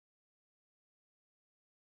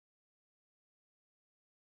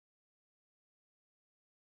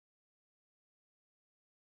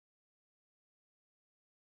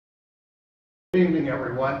Good evening,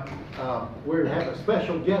 everyone. We have a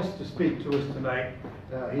special guest to speak to us tonight.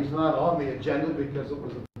 He's not on the agenda because it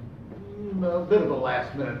was a bit of a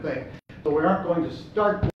last-minute thing. So we aren't going to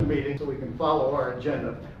start the meeting so we can follow our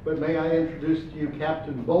agenda. But may I introduce to you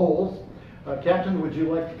Captain Bowles. Captain, would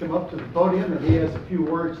you like to come up to the podium? And he has a few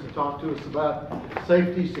words to talk to us about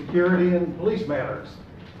safety, security, and police matters.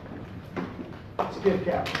 Let's give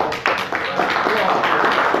Captain.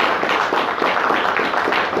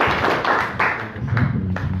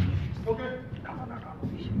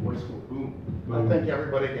 I think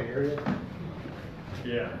everybody can hear you.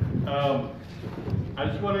 Yeah. I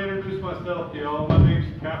just want to introduce myself to y'all. My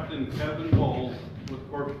name's Captain Kevin Bowles with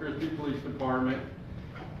Corpus Christi Police Department.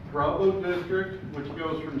 Bravo District, which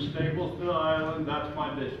goes from Staples to the Island, that's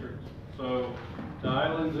my district. So the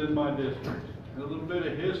Island's in my district. A little bit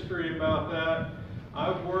of history about that.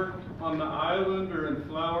 I've worked on the Island or in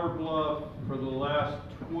Flower Bluff for the last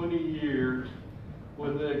 20 years,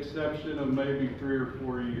 with the exception of maybe 3 or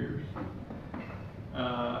 4 years.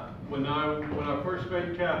 When I first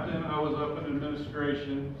made captain, I was up in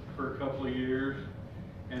administration for a couple of years,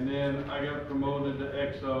 and then I got promoted to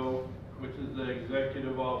XO, which is the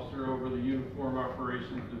executive officer over the Uniform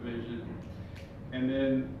Operations Division. And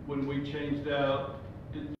then when we changed out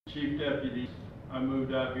to chief deputy, I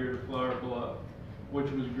moved out here to Flower Bluff, which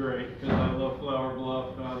was great because I love Flower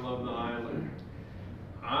Bluff and I love the Island.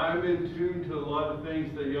 I'm in tune to a lot of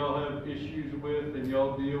things that y'all have issues with and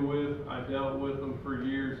y'all deal with. I dealt with them for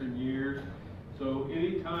years and years. So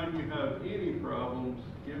anytime you have any problems,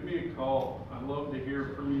 give me a call. I love to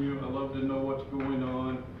hear from you. I love to know what's going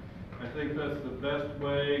on. I think that's the best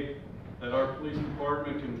way that our police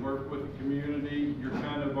department can work with the community. You're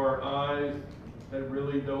kind of our eyes that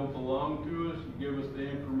really don't belong to us. You give us the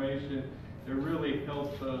information. It really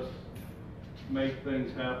helps us make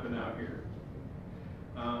things happen out here.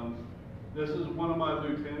 This is one of my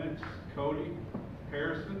lieutenants, Cody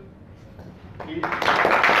Harrison.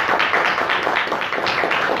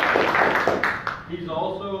 He's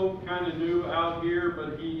also kind of new out here,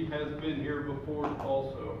 but he has been here before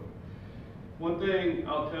also. One thing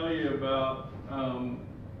I'll tell you about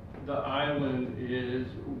the Island is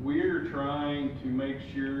we're trying to make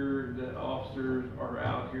sure that officers are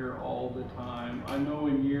out here all the time. I know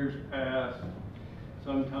in years past,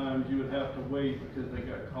 sometimes you would have to wait because they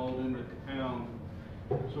got called into town.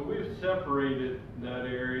 So we've separated that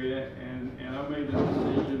area, and I made a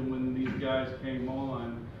decision when these guys came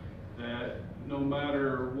on that no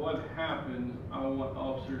matter what happens, I want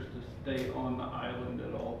officers to stay on the Island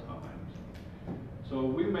at all times. So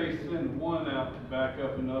we may send one out to back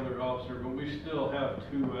up another officer, but we still have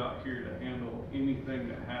 2 out here to handle anything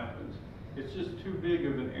that happens. It's just too big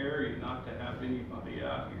of an area not to have anybody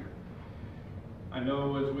out here. I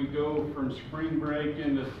know as we go from spring break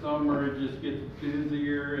into summer, it just gets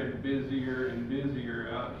busier and busier and busier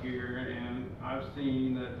out here, and I've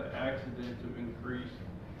seen that the accidents have increased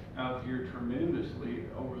out here tremendously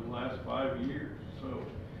over the last 5 years. So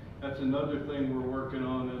that's another thing we're working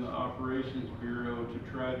on in the Operations Bureau to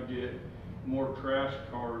try to get more crash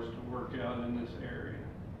cars to work out in this area.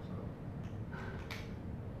 So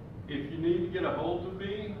if you need to get a hold of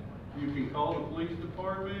me, you can call the police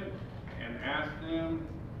department and ask them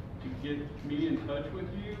to get me in touch with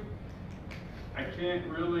you. I can't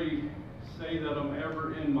really say that I'm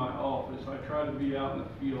ever in my office. I try to be out in the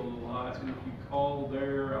field a lot, and if you call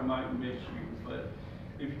there, I might miss you. But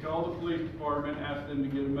if you call the police department, ask them to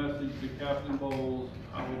get a message to Captain Bowles,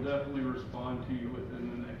 I will definitely respond to you within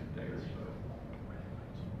the next day or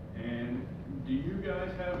so. And do you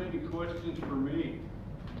guys have any questions for me?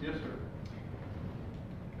 Yes, sir.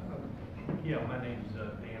 Yeah, my name's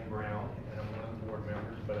Dan Brown, and I'm one of the board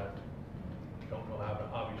members, but I don't know how to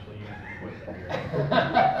obviously use the equipment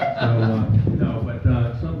here. No, but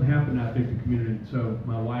something happened out there in the community. So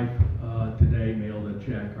my wife today mailed a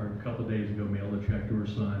check, or a couple of days ago mailed a check to her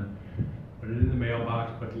son, put it in the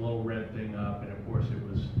mailbox, put the little red thing up, and of course it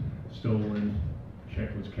was stolen.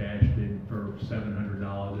 Check was cashed in for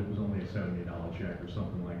 $700. It was only a $70 check or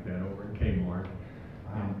something like that over at Kmart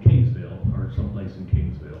in Kingsville, or someplace in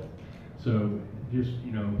Kingsville. So just,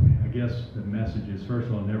 you know, I guess the message is, first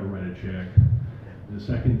of all, never write a check. The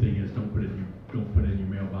second thing is don't put it in your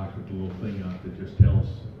mailbox with the little thing up that just tells,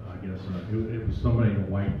 I guess, it was somebody in a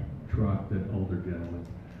white truck, that older gentleman,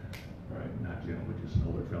 right? Not gentleman, just an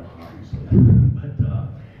older fellow, obviously. But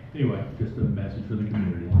anyway, just a message for the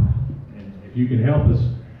community. And if you can help us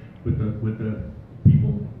with the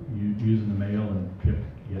people using the mail and get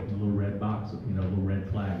a little red box, you know, a little red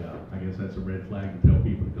flag up. I guess that's a red flag to tell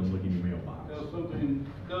people to come look in your mailbox. Tells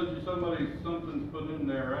you something's put in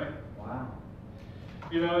there, right? Wow.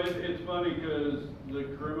 You know, it's funny because the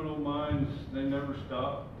criminal minds, they never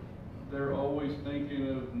stop. They're always thinking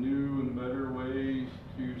of new and better ways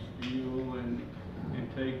to steal and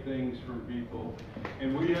take things from people.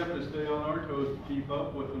 And we have to stay on our toes to keep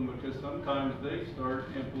up with them, because sometimes they start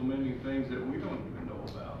implementing things that we don't even know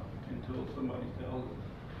about until somebody tells us.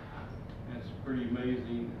 And it's pretty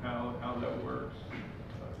amazing how that works.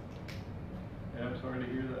 Yeah, I'm sorry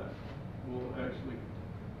to hear that. We'll actually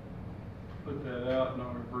put that out in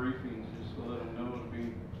our briefings just to let them know to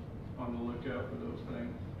be on the lookout for those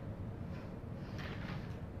things.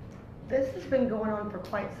 This has been going on for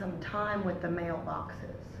quite some time with the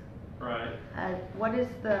mailboxes. Right. What is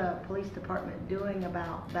the police department doing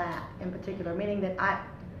about that in particular? Meaning that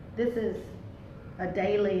this is a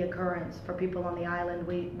daily occurrence for people on the island.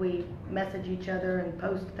 We message each other and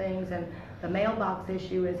post things, and the mailbox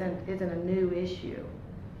issue isn't a new issue.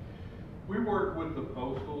 We work with the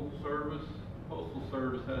Postal Service. The Postal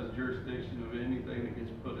Service has jurisdiction of anything that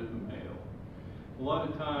gets put in the mail. A lot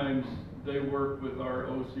of times they work with our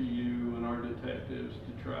OCU and our detectives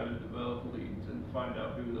to try to develop leads and find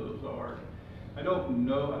out who those are. I don't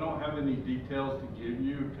know, I don't have any details to give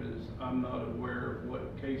you because I'm not aware of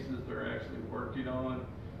what cases they're actually working on.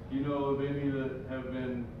 Do you know of any that have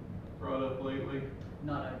been brought up lately?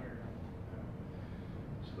 Not out here.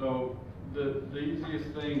 So the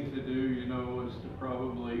easiest thing to do, you know, is to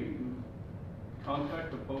probably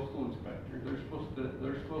contact the postal inspector. They're supposed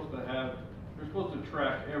to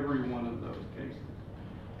track every one of those cases.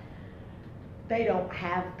 They don't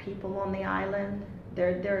have people on the island.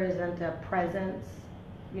 There isn't a presence,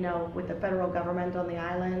 you know, with the federal government on the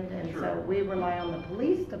island, and Sure. so we rely on the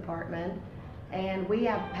police department, and we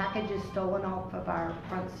have packages stolen off of our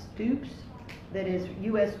front stoops that is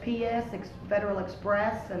USPS, Federal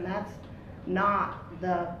Express, and that's not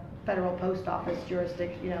the federal post office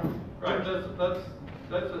jurisdiction, you know. Right,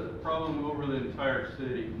 that's a problem over the entire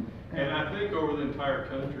city, and I think over the entire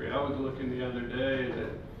country. I was looking the other day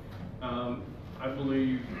that I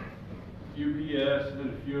believe UPS and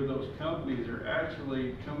a few of those companies are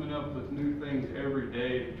actually coming up with new things every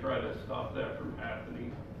day to try to stop that from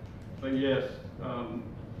happening. But yes,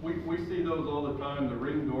 we see those all the time. The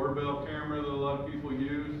Ring doorbell camera that a lot of people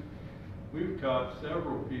use, we've caught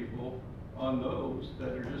several people on those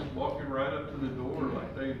that are just walking right up to the door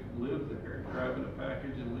like they live there, grabbing a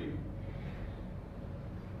package and leaving.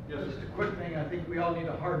 Yes, Just sir. a quick thing, I think we all need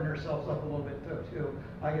to harden ourselves up a little bit too.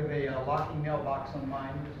 I have a locking mailbox on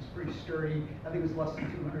mine, which is pretty sturdy. I think it's less than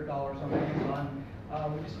 $200 on Amazon.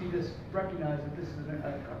 We just need to recognize that this is an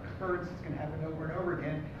occurrence that's going to happen over and over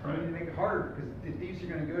again. Right. We need to make it harder, because the thieves are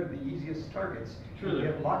going to go to the easiest targets. Sure If they you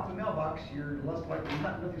are. have locked the mailbox, you're less likely,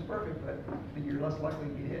 nothing's perfect, but you're less likely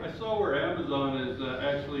to get hit. I saw where Amazon has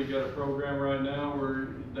actually got a program right now where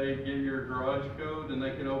they give your garage code and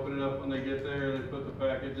they can open it up when they get there. They put the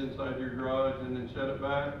package inside your garage and then shut it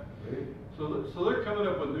back. So they're coming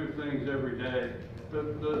up with new things every day.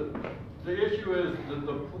 The issue is that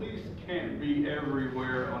the police can't be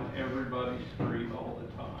everywhere on everybody's street all the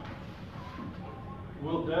time.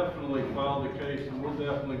 We'll definitely file the case and we'll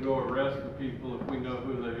definitely go arrest the people if we know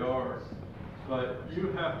who they are. But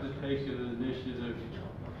you have to take an initiative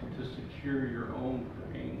to secure your own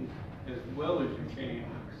things as well as you can.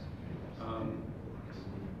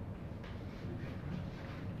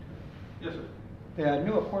 Yes, sir. The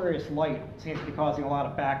new Aquarius light seems to be causing a lot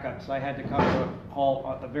of backups. I had to come to a halt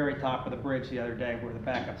at the very top of the bridge the other day where the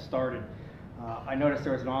backup started. I noticed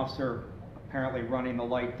there was an officer apparently running the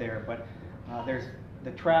light there, but there's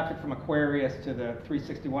the traffic from Aquarius to the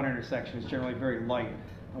 361 intersection is generally very light.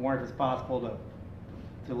 I wonder if it's possible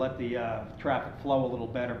to let the traffic flow a little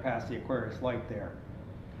better past the Aquarius light there.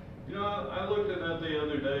 You know, I looked at that the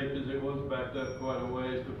other day because it was backed up quite a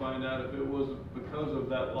ways to find out if it was because of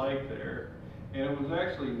that light there. And it was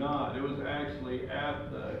actually not. It was actually at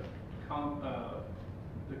the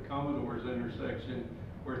Commodore's intersection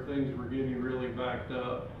where things were getting really backed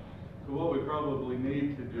up. So what we probably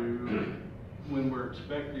need to do when we're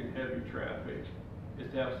expecting heavy traffic is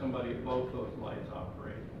to have somebody at both those lights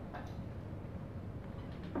operating.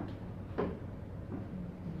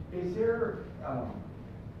 Is there,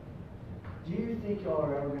 do you think y'all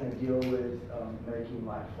are ever gonna deal with, making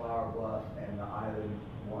like Flower Bluff and the island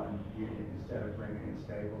one unit instead of bringing in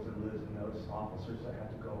Stables and losing those officers that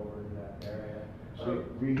have to go over to that area? So-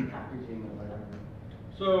 Repackaging or whatever?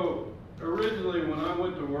 So originally, when I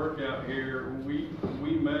went to work out here, we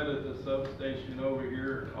met at the substation over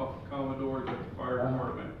here off of Commodore's at the fire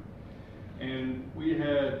department. And we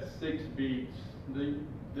had 6 beats.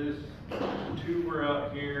 This 2 were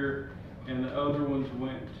out here and the other ones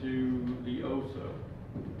went to the OSO,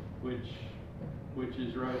 which which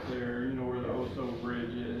is right there, you know, where the Oso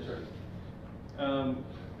Bridge is.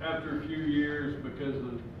 After a few years, because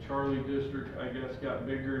the Charlie district, I guess, got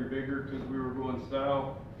bigger and bigger because we were going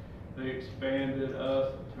south, they expanded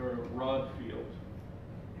us to a rod field.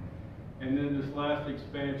 And then this last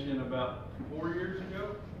expansion about 4 years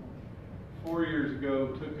ago,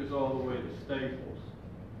 took us all the way to Staples.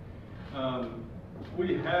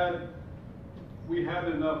 We had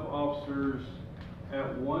enough officers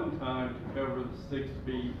at one time to cover the 6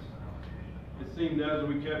 beats. It seemed as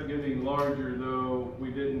we kept getting larger, though,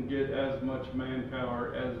 we didn't get as much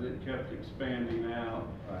manpower as it kept expanding out.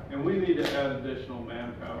 Right. And we need to add additional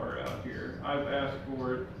manpower out here. I've asked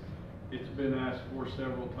for it. It's been asked for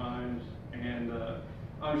several times, and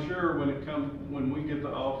I'm sure when we get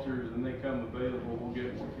the officers and they come available, we'll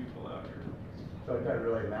get more people out here. So it doesn't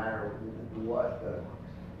really matter what the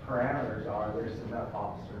parameters are, there's enough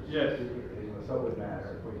officers. Yes. So it would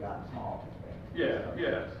matter if we got small. Yeah,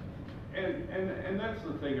 yeah. And that's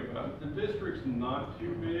the thing about it. The district's not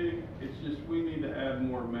too big. It's just we need to add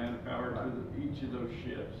more manpower to each of those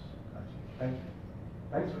shifts. Gotcha. Thank you.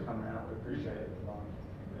 Thanks for coming out. We appreciate it.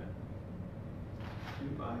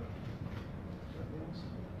 Goodbye.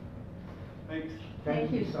 Thanks.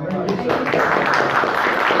 Thank you so Thank much. you.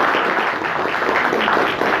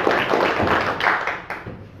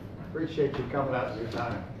 Appreciate you coming out your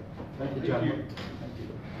time. Thank you, gentlemen.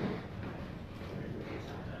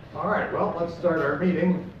 All right, well, let's start our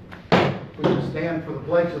meeting. We will stand for the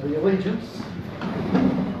pledge of the allegiance.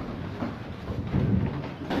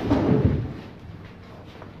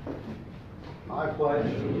 I pledge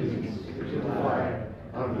allegiance to the flag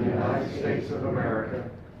of the United States of America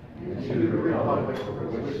and to the republic for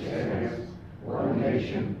which it stands, one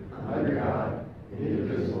nation, under God,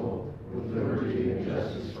 indivisible, with liberty and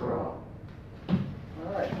justice for all.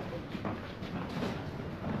 All right.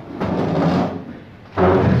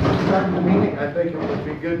 Starting the meeting, I think it would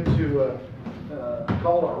be good to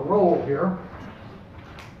call our roll here.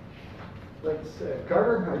 Let's,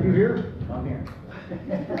 Carter, are you here? I'm here.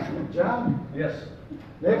 John? Yes.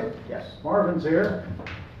 Nick? Yes. Marvin's here.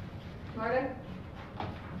 Marta?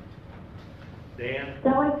 Dan?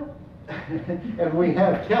 Kelly? And we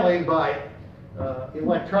have Kelly by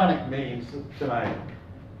electronic means tonight.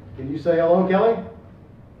 Can you say hello, Kelly?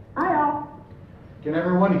 Hi all. Can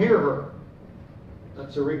everyone hear her?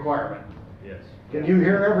 That's a requirement. Yes. Can you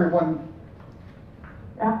hear everyone?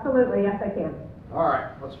 Absolutely, yes I can. All right,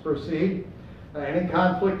 let's proceed. Any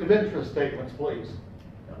conflict of interest statements, please?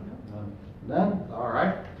 None? All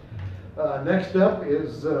right. Next up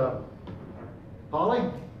is Polly.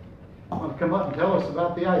 Want to come up and tell us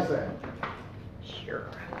about the ISAC? Sure.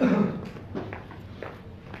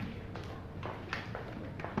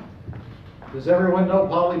 Does everyone know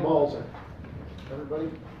Polly Balzer? Everybody?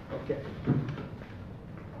 Okay.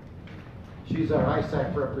 She's our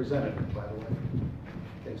ISAC representative, by the way, in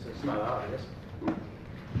case it's not obvious.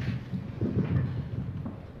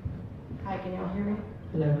 Hi, can y'all hear me?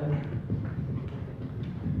 Hello.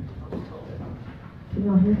 Can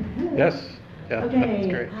y'all hear me? Yes. Yeah, Okay, that's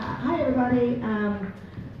great. hi everybody.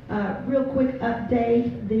 Real quick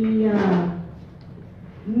update, the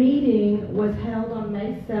meeting was held on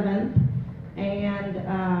May 7th,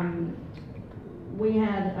 and we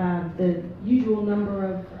had the usual number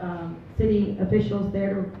of city officials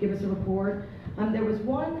there to give us a report. There was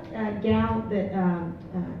one gal that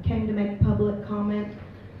came to make public comment.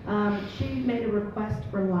 She made a request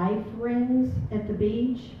for life rings at the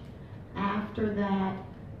beach. After that,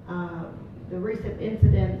 the recent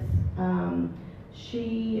incidents,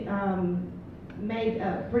 she made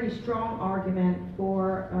a pretty strong argument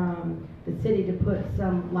for the city to put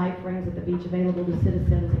some life rings at the beach available to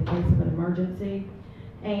citizens in case of an emergency.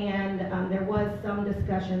 And there was some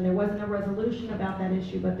discussion. There wasn't a resolution about that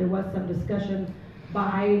issue, but there was some discussion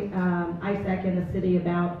by ISAC and the city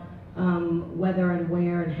about whether and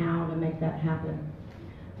where and how to make that happen.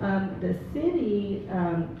 The city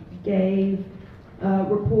gave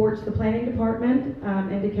reports. The planning department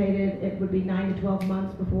indicated it would be 9 to 12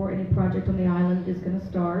 months before any project on the island is going to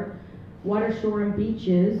start. Water, shore, and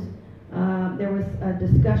beaches. There was a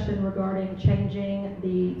discussion regarding changing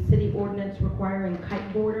the city ordinance requiring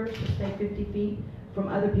kite boarders to stay 50 feet from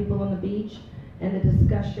other people on the beach. And the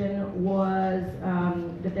discussion was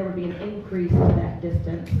that there would be an increase to that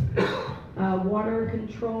distance. Water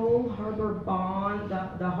control, harbor bond,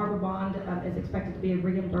 the harbor bond is expected to be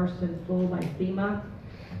reimbursed in full by FEMA.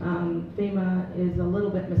 FEMA is a little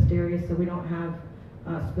bit mysterious, so we don't have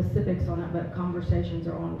specifics on it, but conversations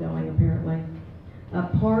are ongoing apparently.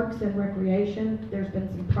 Parks and recreation, there's been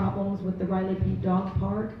some problems with the Riley P. Dog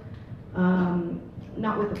Park.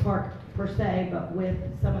 Not with the park per se, but with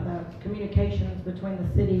some of the communications between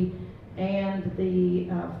the city and the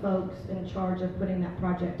folks in charge of putting that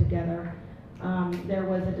project together. There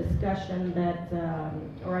was a discussion that,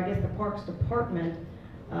 or I guess the Parks Department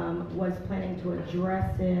was planning to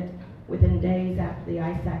address it within days after the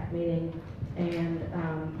ISAC meeting, and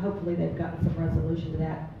hopefully they've gotten some resolution to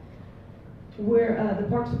that. The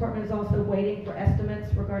Parks Department is also waiting for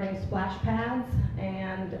estimates regarding splash pads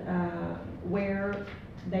and where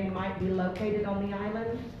they might be located on the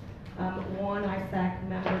island. One ISAC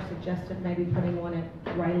member suggested maybe putting one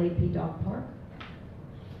at Riley P. Dog Park.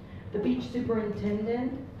 The beach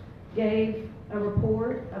superintendent gave a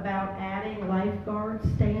report about adding lifeguard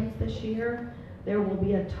stands this year. There will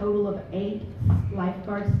be a total of 8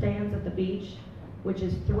 lifeguard stands at the beach, which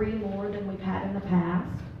is 3 more than we've had in the past.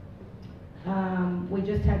 We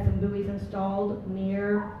just had some buoys installed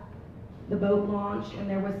near the boat launch, and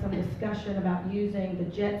there was some discussion about using the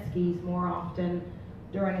jet skis more often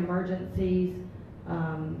during emergencies.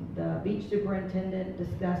 The beach superintendent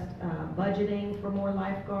discussed budgeting for more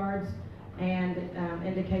lifeguards and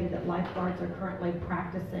indicated that lifeguards are currently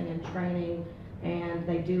practicing and training, and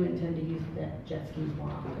they do intend to use the jet skis more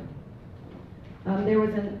often. There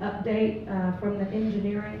was an update from the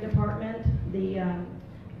engineering department. The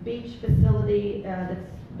beach facility that's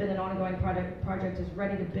been an ongoing project is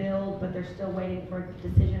ready to build, but they're still waiting for a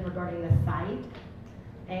decision regarding the site.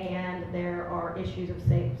 And there are issues of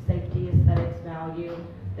safety, aesthetics, value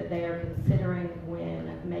that they are considering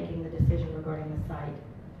when making the decision regarding the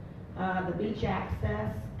site. The beach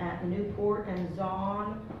access at Newport and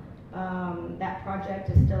Zaun, that project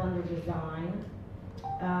is still under design.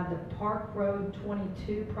 The Park Road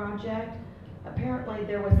 22 project, apparently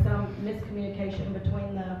there was some miscommunication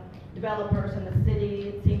between the developers and the city.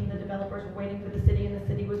 It seemed the developers were waiting for the city and the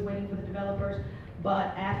city was waiting for the developers.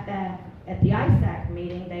 But at the ISAC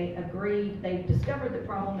meeting, they discovered the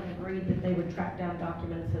problem and agreed that they would track down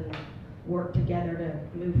documents and work together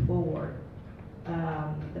to move forward.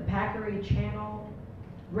 The Packery Channel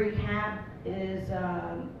rehab is,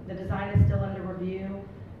 the design is still under review,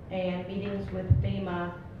 and meetings with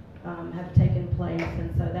FEMA have taken place,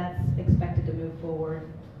 and so that's expected to move forward.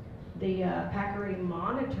 The Packery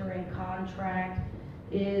monitoring contract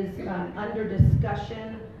is under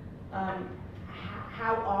discussion.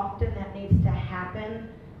 How often that needs to happen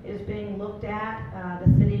is being looked at.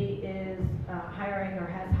 The city is hiring or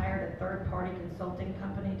has hired a third-party consulting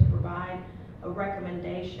company to provide a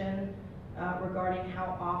recommendation regarding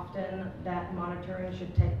how often that monitoring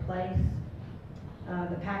should take place.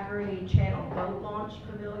 The Packery Channel Boat Launch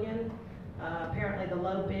Pavilion, apparently the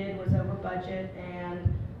low bid was over budget,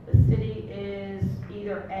 and the city is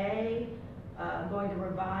either A, going to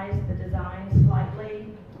revise the design slightly,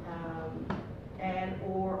 and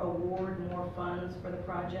or award more funds for the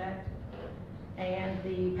project. And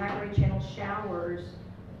the Packery Channel Showers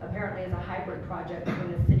apparently is a hybrid project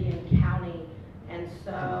between the city and county, and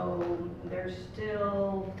so there's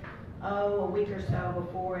still a week or so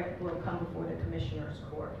before it will come before the Commissioner's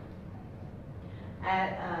Court.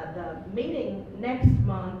 The meeting next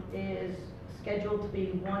month is scheduled to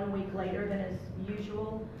be 1 week later than is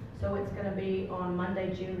usual. So it's going to be on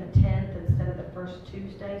Monday, June the 10th instead of the first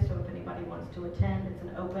Tuesday. So if anybody wants to attend, it's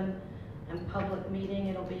an open and public meeting.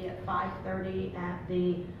 It'll be at 5:30 at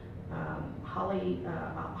the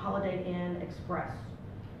Holiday Inn Express.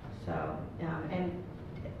 So, and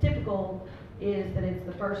typical is that it's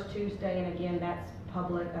the first Tuesday, and again, that's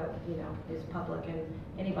public, is public, and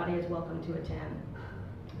anybody is welcome to attend.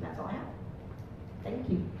 And that's all I have. Thank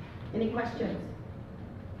you. Any questions?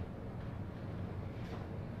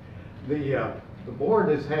 The board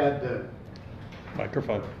has had,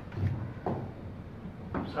 Microphone.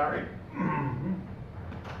 sorry.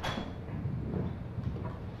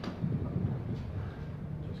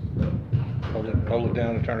 Hold it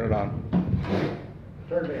down and turn it on.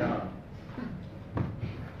 Turn me on.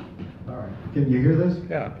 All right, can you hear this?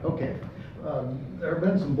 Yeah. Okay. There have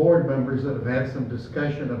been some board members that have had some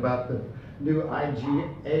discussion about the new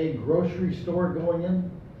IGA grocery store going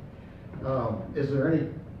in. Is there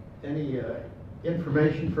any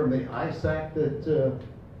information from the ISAC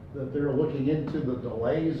that they're looking into the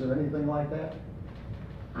delays or anything like that?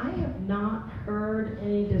 I have not heard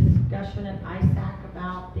any discussion at ISAC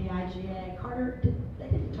about the IGA. Carter, they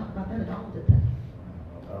didn't talk about that at all, did they?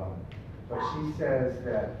 But she says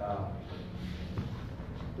that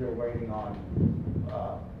they're waiting on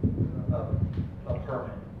a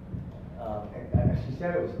permit. And she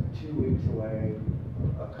said it was 2 weeks away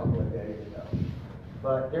a couple of days ago.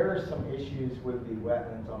 But there are some issues with the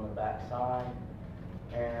wetlands on the backside,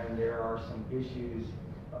 and there are some issues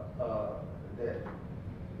that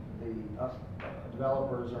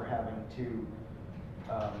developers are having to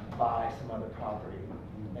buy some other property.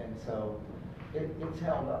 And so it's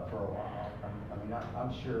held up for a while. I mean,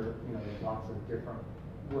 I'm sure, you know, there's lots of different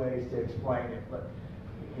ways to explain it, but,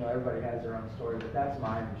 you know, everybody has their own story, but that's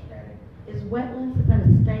my understanding. Is wetlands, is that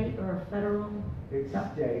a state or a federal? It's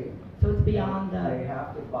state. So it's beyond the. They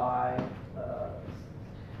have to buy,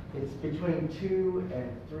 it's between 2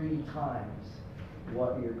 and 3 times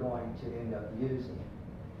what you're going to end up using.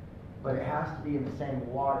 But it has to be in the same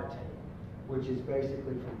water table, which is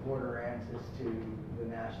basically from Port Aransas to the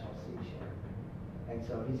National Seashore. And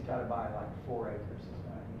so he's got to buy like 4 acres, is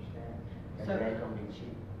what I understand. And So- it ain't gonna be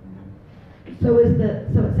cheap. So it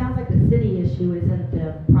sounds like the city issue isn't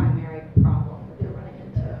the primary problem that they're running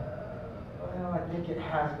into. Well, I think it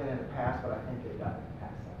has been in the past, but I think they've gotten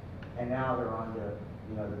past that. And now they're on to,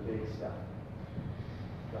 you know, the big stuff,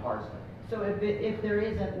 the hard stuff. So if there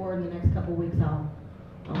isn't word in the next couple of weeks, I'll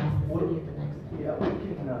ask the city at the next. Yeah,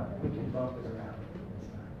 we can bump it around,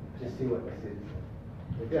 just see what the city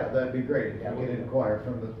says. Yeah, that'd be great, if we could inquire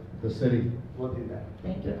from the city. We'll do that.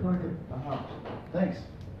 Thank you, Carter. Thanks.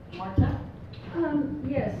 Marta?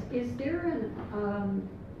 Yes, is there an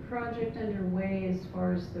project underway as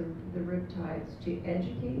far as the riptides to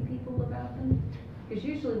educate people about them? Because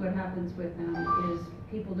usually what happens with them is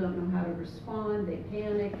people don't know how to respond, they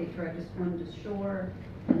panic, they try to swim to shore,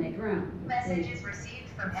 and they drown. Messages received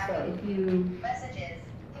from So Abby. if you Messages.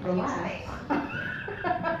 relax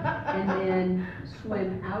and then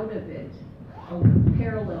swim out of it,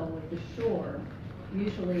 parallel with the shore,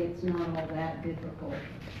 usually it's not all that difficult,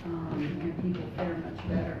 and people fare much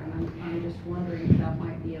better. And I'm just wondering if that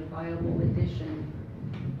might be a viable addition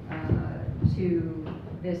to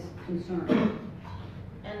this concern.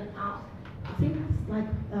 And it seems like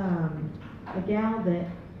the gal that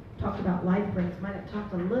talked about life rings might have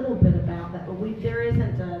talked a little bit about that, but there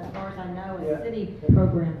isn't, as far as I know, a city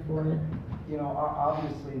program for it. You know,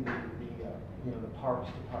 obviously you know, the Parks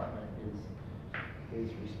Department is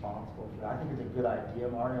responsible for that. I think it's a good idea,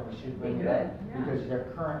 Marty, and we should bring it up, because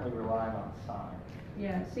they're currently relying on signs.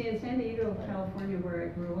 Yeah, see, in San Diego, California, where I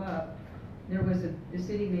grew up, the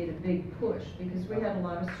city made a big push, because we had a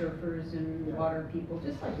lot of surfers and water people,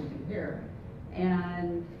 just like we do here.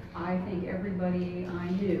 And I think everybody I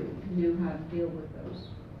knew how to deal with those.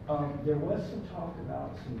 There was some talk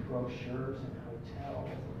about some brochures and hotels.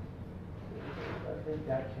 I think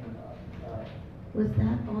that came up. Was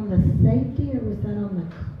that on the safety, or was that on the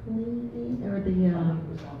cleaning, or the, It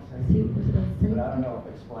was on safety. was it on safety? But I don't know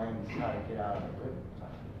if it explains how to get out of the rip.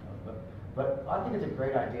 But I think it's a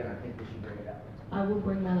great idea, and I think we should bring it up. I will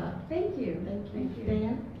bring that up. Thank you. Thank you.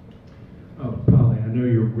 Dan? Polly, I know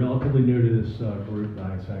you're relatively new to this group, the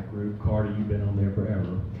ISAC group. Carter, you've been on there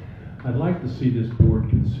forever. I'd like to see this board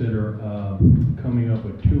consider coming up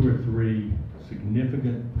with 2 or 3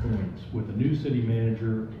 significant points with a new city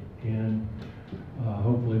manager, and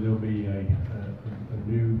hopefully there'll be a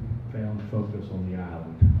newfound focus on the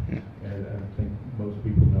island. And I think most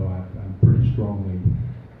people know I pretty strongly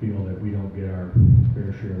feel that we don't get our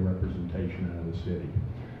fair share of representation out of the city.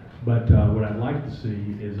 But what I'd like to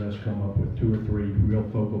see is us come up with 2 or 3 real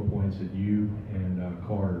focal points that you and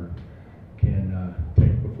Carter can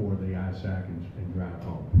take before the ISAC and drive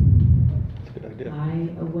home. That's a good idea.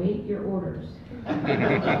 I await your orders. Like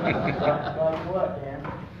what, Dan?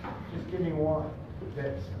 Just give me one.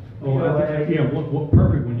 That's. What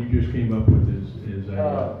perfect one you just came up with is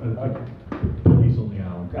a police on the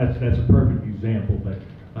island. That's a perfect example, but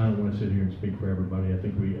I don't want to sit here and speak for everybody. I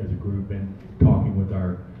think we, as a group, and talking with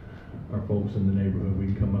our folks in the neighborhood, we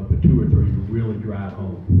can come up with 2 or 3 to really drive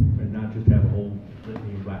home, and not just have a whole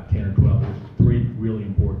litany of about 10 or 12. There's 3 really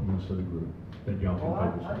important ones for the group that y'all can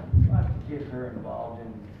focus on. I'd get her involved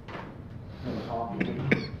in, you know, talking,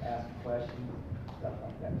 ask questions, stuff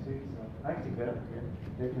like that too. So I think it's a good idea.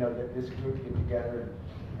 That, you know, that this group get together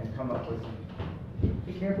and come up with some.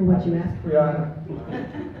 Be careful what you ask for. Yeah.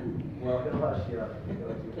 Well, he'll hush you up.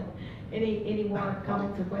 Any more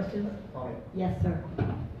comments or questions? Yes, sir.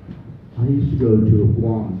 I used to go to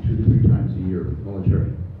Guam 2 to 3 times a year with the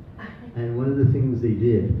military. And one of the things they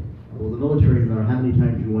did, well, the military, no matter how many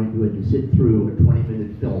times you went, you had to sit through a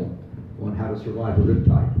 20-minute film on how to survive a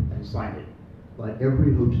riptide and sign it. But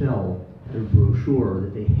every hotel had a brochure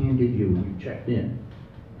that they handed you when you checked in.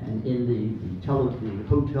 And in the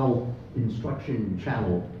hotel instruction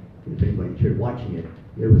channel, if anybody cared watching it,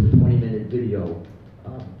 there was a 20-minute video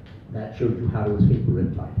that showed you how to escape a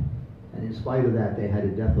riptide. And in spite of that, they had a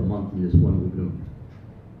death a month in this one lagoon.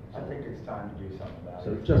 I think it's time to do something about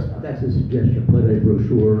So it. that's a suggestion, put a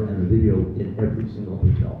brochure and a video in every single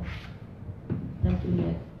hotel. Thank you,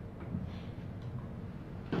 Nick.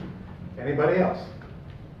 Anybody else?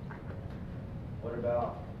 What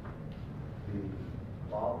about the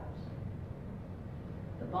bollards?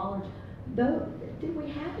 The bollards, though, did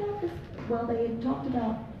we have that? Well, they had talked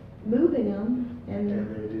about moving them and.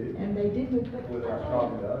 And they did. And they did move, but. Without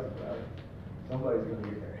talking to us about it, somebody's gonna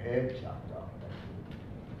get their head chopped off.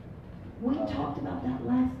 We talked about that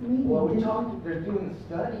last meeting. Well, we didn't talked, they're doing a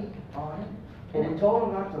study on it, and we told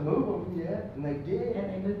them not to move them yet, and they did. And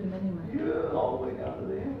they moved them anyway. Yeah, all the way down to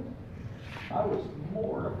the end. I was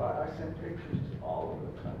mortified, I sent pictures to all over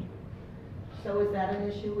the country. So is that an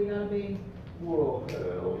issue we ought to be, Whoa,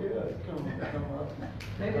 hell yeah, come up.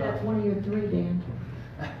 maybe that's one of your three, Dan?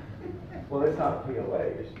 Well, it's not a POA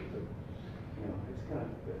issue, but, you know, it's kind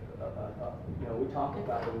of, you know, we talked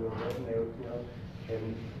about it a little bit, and they were, you know,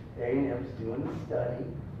 and A&M's doing the study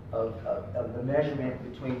of the measurement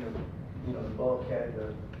between the, you know, the bulkhead,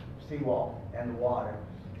 the seawall, and the water,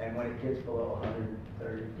 and when it gets below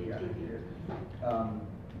 130 feet, I think it is,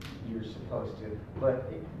 you're supposed to,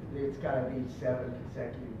 but it's gotta be 7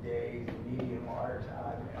 consecutive days, median water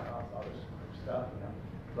tide, and all this stuff, you know,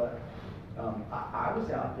 but, I was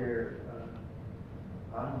out there,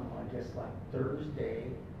 I don't know, I guess like Thursday,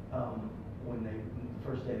 when they, the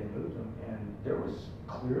first day they moved them, and there was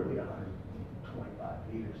clearly 125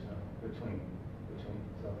 feet or so between,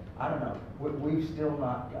 so, I don't know, we've still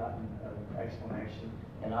not gotten an explanation,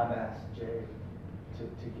 and I've asked Jay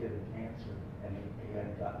to get an answer, and he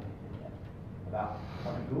hadn't gotten anything yet about, I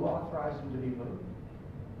mean, who authorized them to be moved?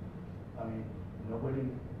 I mean, nobody,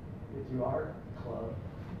 it's your art club.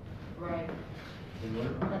 Right. And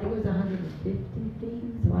we're- I think it was 150 feet,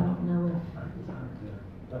 so I don't know if.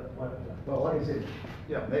 But what? Well, like I said,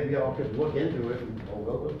 yeah, maybe y'all could look into it and, oh,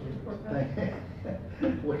 we'll look into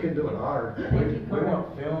it. Look into it hard. We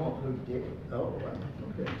want film of who did it. Oh, well,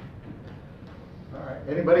 okay. All right,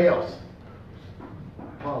 anybody else?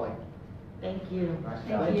 Polly? Thank you.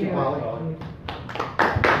 Thank you, Polly.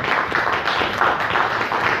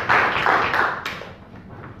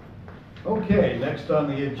 Okay, next on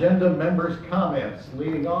the agenda, members' comments.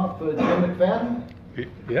 Leading off, Jim McFadden.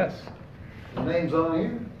 Yes. The name's on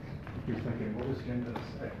here. You're thinking, what is Jim gonna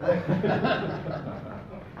say?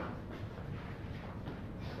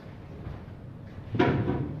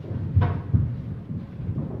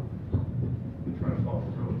 Try to follow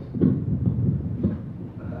through.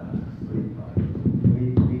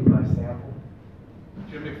 Lead by sample.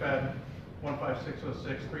 Jim McFadden,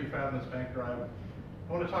 15606, 3 Fathomless Bank Drive.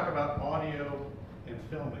 I want to talk about audio and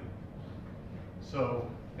filming. So,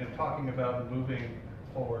 in talking about moving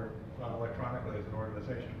forward electronically as an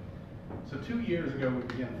organization. So 2 years ago, we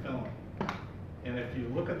began filming. And if you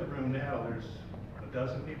look at the room now, there's a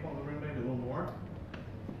dozen people in the room, maybe a little more.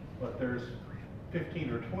 But there's 15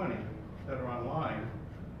 or 20 that are online,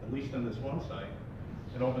 at least on this one site.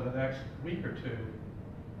 And over the next week or two,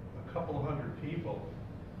 a couple of hundred people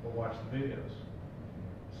will watch the videos.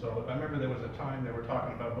 So I remember there was a time they were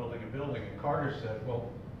talking about building a building, and Carter said, well,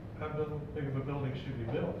 how big of a building should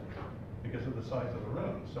be built because of the size of the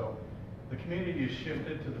room? So the community has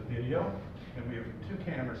shifted to the video, and we have 2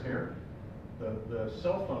 cameras here. The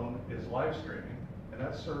cell phone is live streaming, and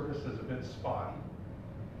that service is a bit spotty,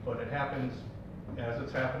 but it happens as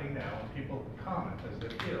it's happening now, and people comment as they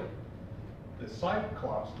feel. The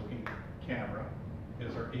Cyclops-looking camera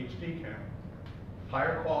is our HD camera.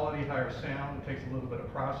 Higher quality, higher sound, it takes a little bit of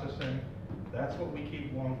processing. That's what we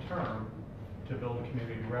keep long-term to build a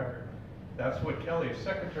community record. That's what Kelly's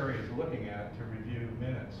secretary is looking at to review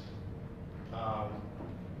minutes.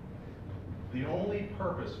 The only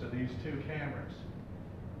purpose for these 2 cameras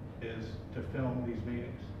is to film these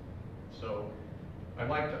meetings. So I'd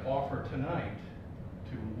like to offer tonight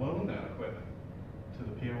to loan that equipment to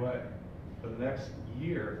the POA for the next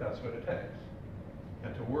year, if that's what it takes,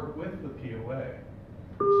 and to work with the POA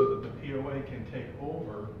so that the POA can take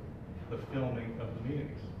over the filming of the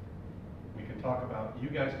meetings. We can talk about, you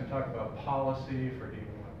guys can talk about policy for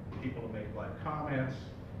people to make live comments,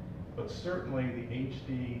 but certainly the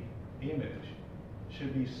HD image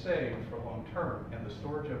should be saved for long term, and the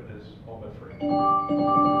storage of it is all but free.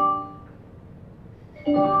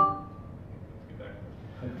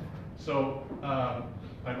 So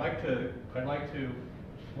I'd like the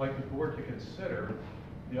board to consider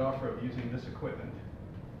the offer of using this equipment,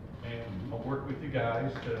 and I'll work with you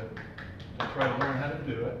guys to try to learn how to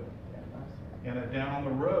do it. And then down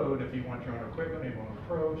the road, if you want your own equipment, you want to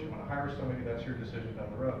approach, you want to hire somebody, that's your decision down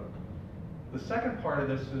the road. The second part of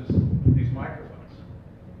this is these microphones.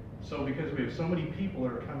 So because we have so many people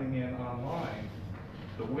that are coming in online,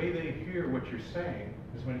 the way they hear what you're saying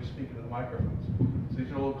is when you speak into the microphones. So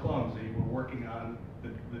these are a little clumsy. We're working on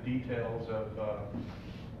the details of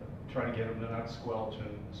try to get them to not squelch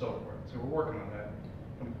and so forth. So we're working on that.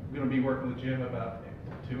 I'm going to be working with Jim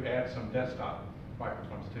to add some desktop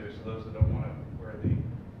microphones too, so those that don't want to wear the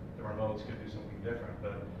remotes could do something different.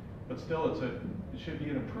 But still, it should be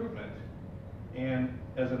an improvement. And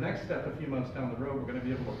as a next step, a few months down the road, we're going to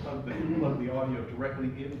be able to plug the audio directly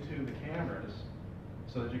into the cameras,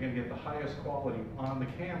 so that you're going to get the highest quality on the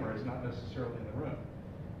cameras, not necessarily in the room.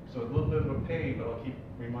 So a little bit of a pain, but I'll keep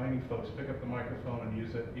reminding folks, pick up the microphone and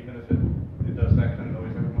use it, even if it does that kind of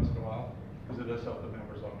noise every once in a while, because it does help the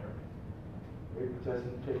members long term. It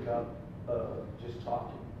doesn't pick up just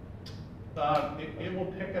talking. It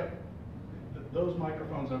will pick up, those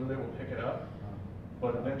microphones over there will pick it up,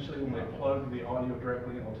 but eventually when they plug the audio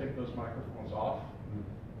directly, it'll take those microphones off,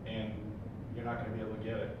 and you're not going to be able to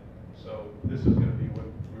get it. So this is going to be what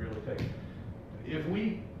we really take. If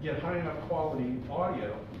we get high enough quality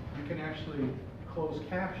audio, you can actually close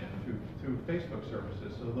caption through Facebook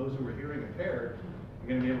services. So those who are hearing impaired are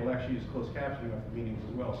going to be able to actually use closed captioning at the meetings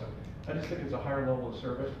as well. So I just think it's a higher level of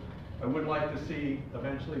service. I would like to see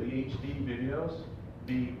eventually the HD videos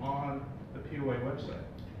be on the POA website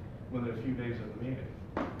within a few days of the meeting.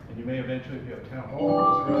 And you may eventually, if you have town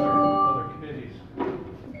halls or other committees.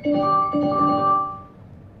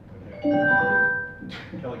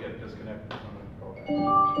 Kelly got disconnected.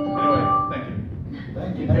 Anyway, thank you.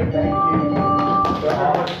 Thank you. Thank you.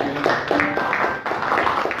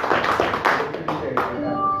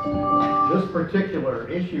 This particular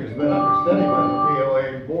issue has been under study by the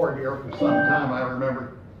POA board here for some time. I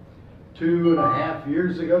remember 2.5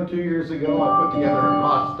 years ago, 2 years ago, I put together a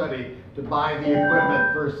cost study to buy the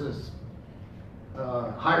equipment versus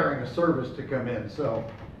hiring a service to come in. So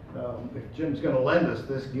if Jim's going to lend us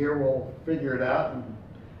this gear, we'll figure it out and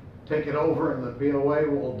take it over, and the POA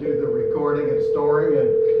will do the recording and storing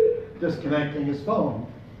and disconnecting his phone.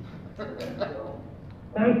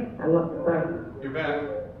 Thanks, I love the fact. You're back.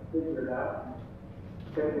 Figure it out.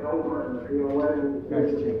 Take it over and the POA.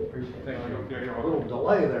 Thanks, Jim. Appreciate it. Thank you. Yeah, you're A little welcome.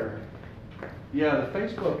 delay there. Yeah, the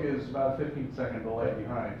Facebook is about a 15-second delay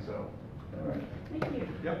behind, so. All right. Thank you.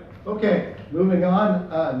 Yep. Okay, moving on,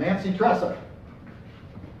 Nancy Tressa.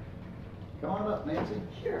 Come on up, Nancy.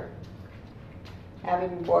 Sure. Happy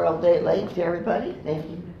Memorial Day late to everybody. Thank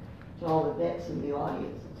you to all the vets in the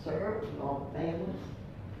audience and served and all the families.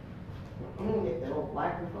 I'm gonna get the old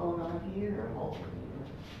microphone on here.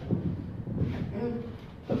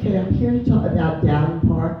 Okay, I'm here to talk about Downing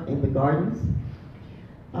Park and the gardens.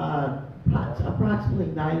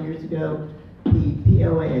 Approximately 9 years ago, the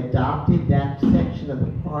POA adopted that section of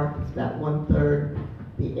the park. It's about 1/3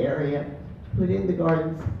 the area. Put in the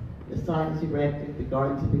gardens, the signs erected, the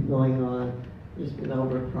gardens have been going on. There's been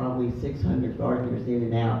over probably 600 gardeners in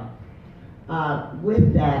and out.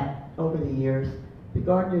 With that, over the years, the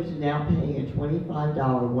gardeners are now paying a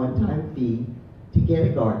 $25 one-time fee to get a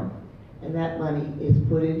garden. And that money is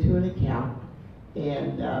put into an account,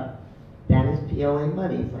 and that is POA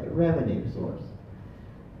money. It's like a revenue source.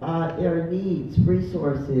 There are needs,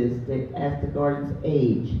 resources that as the gardens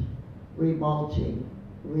age, remulching,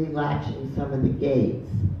 relatching some of the gates,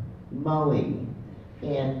 mowing.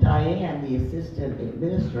 And Diane, the assistant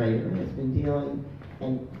administrator, has been dealing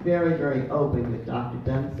and very, very open with Dr.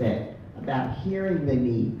 Dunset about hearing the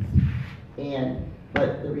needs.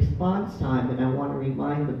 But the response time, and I want to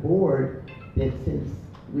remind the board that since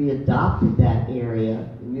we adopted that area,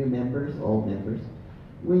 new members, old members,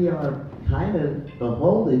 we are kind of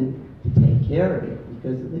beholden to take care of it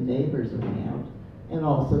because of the neighbors around and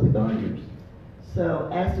also the gardeners. So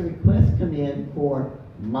as the requests come in for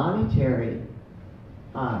monetary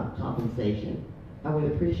compensation, I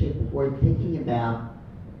would appreciate the board thinking about,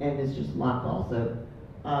 and Mr. Smock also,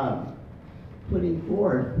 putting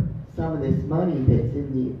forth some of this money that's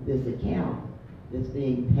in this account that's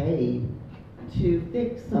being paid to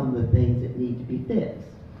fix some of the things that need to be fixed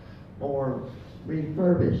or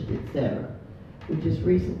refurbished, etc. We just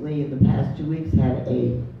recently, in the past 2 weeks, had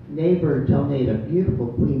a neighbor donate a beautiful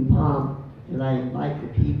queen palm, and I invite the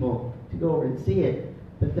people to go over and see it.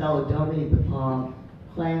 The fellow donated the palm,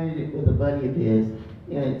 planted it with a buddy of his,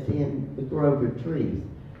 and it's in the grove of trees.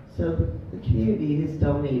 So the community is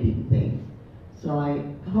donating things. So I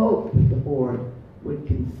hope that the board would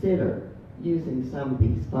consider using some of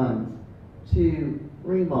these funds to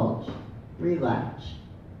remulch, relatch,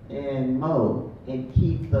 and mow, and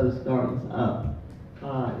keep those gardens up.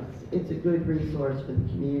 It's a good resource for the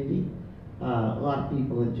community. A lot of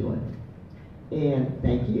people enjoy it. And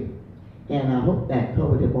thank you. And I hope that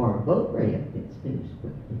Coa de Bar boat ramp gets finished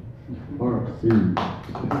quickly, or soon.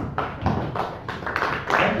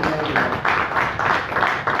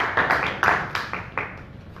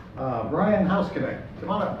 Brian House Connect. Come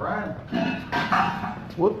on up, Brian.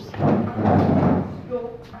 Whoops.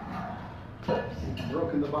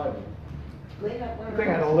 Broken the Bible. I think I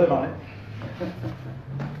had a lid on it.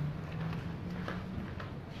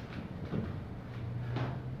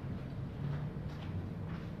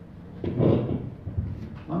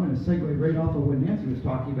 I'm going to segue right off of what Nancy was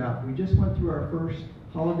talking about. We just went through our first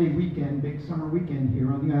holiday weekend, big summer weekend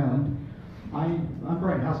here on the island. I'm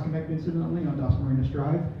Brian Housecommect, incidentally, on Dos Marinas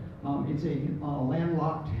Drive. It's a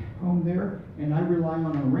landlocked home there, and I rely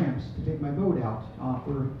on our ramps to take my boat out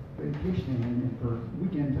for vacationing and for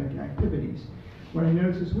weekend activities. What I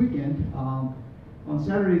noticed this weekend, on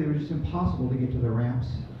Saturday, it was just impossible to get to the ramps.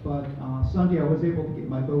 But Sunday, I was able to get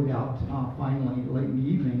my boat out finally late in the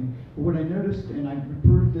evening. But what I noticed, and I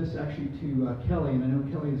referred this actually to Kelly, and I know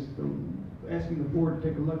Kelly is asking the board to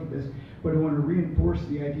take a look at this, but I want to reinforce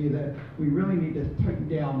the idea that we really need to tighten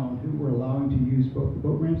down on who we're allowing to use both the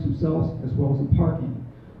boat ramps themselves as well as the parking.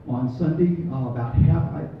 On Sunday, about half,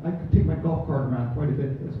 I could take my golf cart around quite a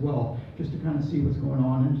bit as well, just to kind of see what's going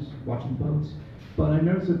on and just watching boats. But I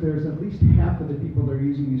noticed that there's at least half of the people that are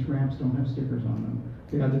using these ramps don't have stickers on them.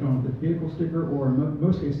 They either don't have the vehicle sticker, or in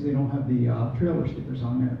most cases they don't have the trailer stickers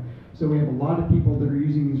on there. So we have a lot of people that are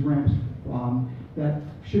using these ramps that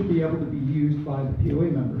should be able to be used by the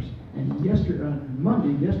POA members. And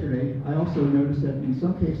yesterday, I also noticed that in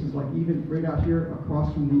some cases, like even right out here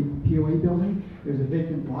across from the POA building, there's a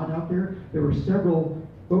vacant lot out there. There were several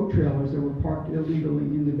boat trailers that were parked illegally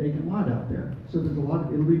in the vacant lot out there. So there's a lot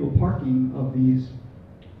of illegal parking of these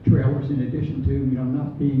trailers, in addition to,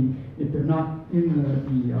 not being, if they're not in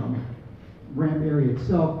the ramp area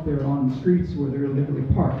itself, they're on the streets where they're illegally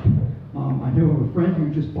parked. I know of a friend who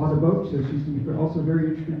just bought a boat, so she's also very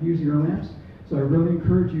interested in using our ramps. So I really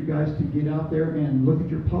encourage you guys to get out there and look at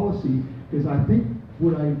your policy, because I think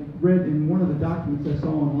what I read in one of the documents I saw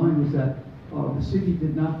online was that the city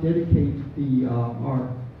did not dedicate our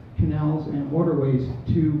canals and waterways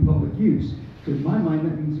to public use. So in my mind,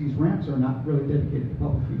 that means these ramps are not really dedicated to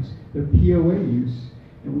public use. They're POA use,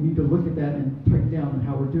 and we need to look at that and tighten down on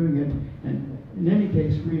how we're doing it. And in any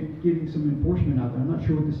case, we're getting some enforcement out there. I'm not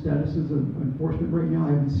sure what the status is of enforcement right now.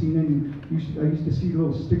 I haven't seen any. I used to see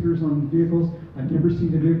little stickers on vehicles. I've never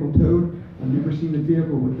seen the vehicle towed. I've never seen the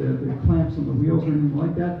vehicle with the clamps on the wheels or anything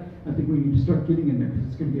like that. I think we need to start getting in there,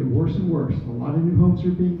 because it's going to get worse and worse. A lot of new homes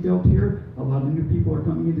are being built here. A lot of new people are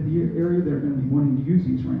coming into the area that are going to be wanting to use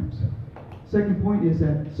these ramps. Second point is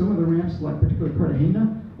that some of the ramps, like particularly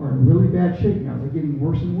Cartagena, are in really bad shape now. They're getting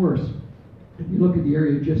worse and worse. If you look at the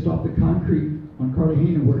area just off the concrete on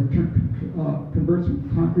Cartagena, where it converts from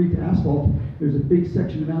concrete to asphalt, there's a big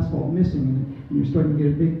section of asphalt missing, and you're starting to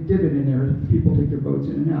get a big divot in there as people take their boats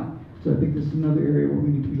in and out. So I think this is another area where we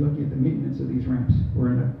need to be looking at the maintenance of these ramps.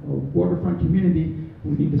 We're in a waterfront community.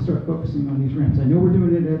 We need to start focusing on these ramps. I know we're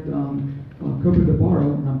doing it at Copa de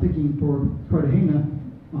Barro, and I'm thinking for Cartagena,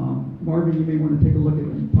 Marvin, you may want to take a look at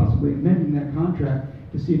possibly amending that contract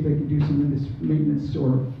to see if they can do some of this maintenance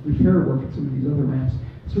or repair work at some of these other ramps,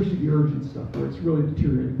 especially the urgent stuff where it's really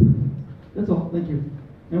deteriorating. That's all. Thank you.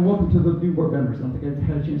 And welcome to the new board members. I don't think I've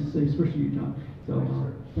had a chance to say, especially you, John. So,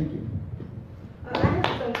 thank you. I have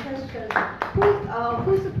some questions.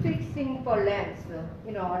 Who's fixing for lamps?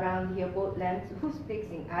 Around here, boat lamps. Who's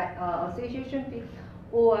fixing? Association fix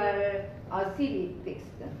or city fixed?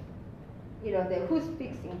 Who's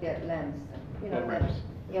fixing that lamps? Lamps.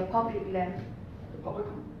 Yeah, public lamps. The public?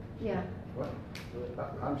 Yeah. What?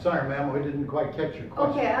 I'm sorry, ma'am, we didn't quite catch your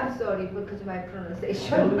question. Okay, I'm sorry because of my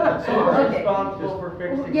pronunciation. That's all right. Who's responsible for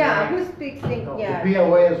fixing Yeah, the who's fixing? No, Yeah. The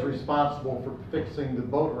POA is responsible for fixing the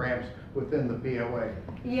boat ramps within the POA.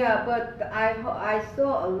 Yeah, but I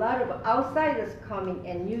saw a lot of outsiders coming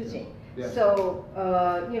and using. Yes. So,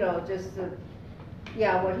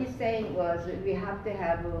 what he's saying was we have to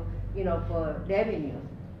have, for revenue,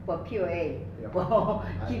 for POA, for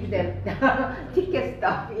give them ticket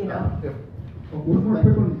stuff, One more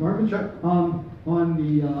quick one, Marvin. Sure. On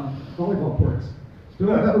the volleyball courts.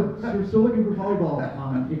 Still looking for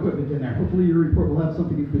volleyball equipment in there. Hopefully your report will have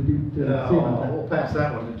something to do to save on that. We'll pass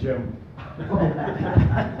that one to Jim. Okay.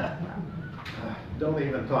 Don't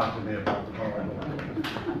even talk to me about the volleyball.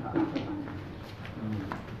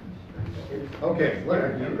 Okay,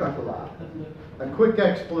 a quick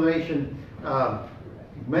explanation.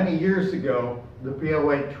 Many years ago, the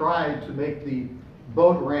POA tried to make the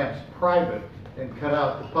boat ramps private and cut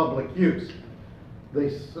out the public use.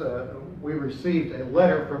 We received a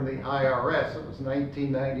letter from the IRS, it was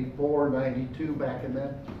 1994, 92 back in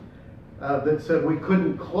then, that said we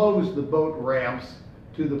couldn't close the boat ramps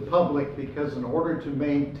to the public because in order to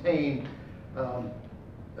maintain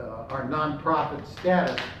our nonprofit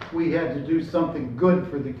status, we had to do something good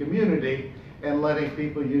for the community, and letting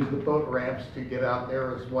people use the boat ramps to get out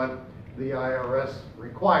there is what the IRS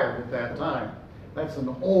required at that time. That's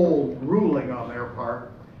an old ruling on their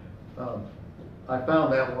part. I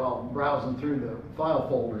found that while browsing through the file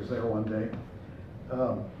folders there one day.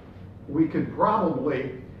 We could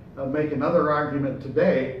probably make another argument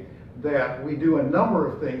today that we do a number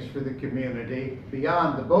of things for the community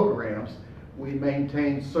beyond the boat ramps. We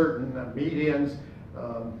maintain certain medians.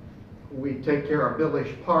 We take care of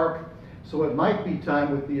Billish Park. So it might be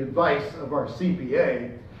time, with the advice of our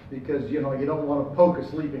CPA, because you don't want to poke a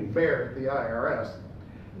sleeping bear at the IRS,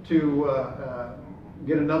 to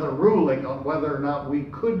get another ruling on whether or not we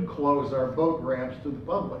could close our boat ramps to the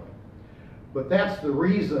public. But that's the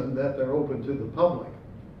reason that they're open to the public,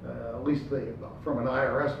 at least from an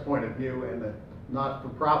IRS point of view and a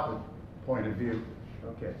not-for-profit point of view.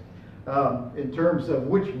 Okay. In terms of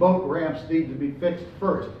which boat ramps need to be fixed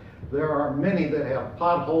first, there are many that have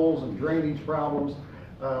potholes and drainage problems.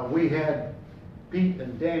 We had Pete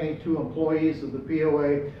and Danny, 2 employees of the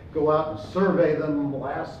POA, go out and survey them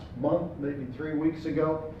last month, maybe 3 weeks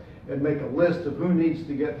ago, and make a list of who needs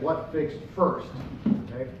to get what fixed first.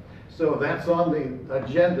 Okay? So that's on the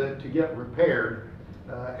agenda to get repaired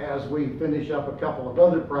as we finish up a couple of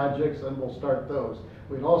other projects, and we'll start those.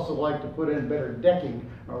 We'd also like to put in better decking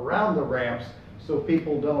around the ramps so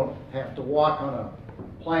people don't have to walk on a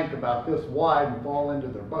plank about this wide and fall into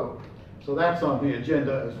their boat. So that's on the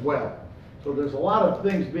agenda as well. So there's a lot of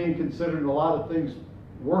things being considered and a lot of things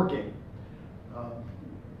working.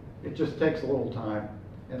 It just takes a little time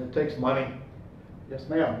and it takes money. Yes,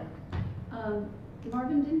 ma'am.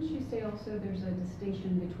 Marvin, didn't you say also there's a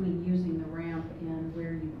distinction between using the ramp and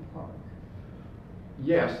where you park?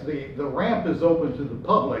 Yes, the ramp is open to the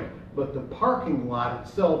public, but the parking lot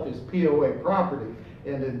itself is POA property,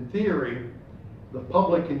 and in theory, the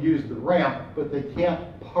public can use the ramp, but they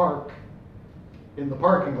can't park in the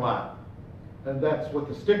parking lot. And that's what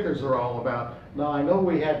the stickers are all about. Now, I know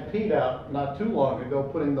we had Pete out not too long ago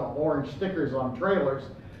putting the orange stickers on trailers,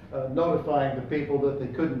 notifying the people that they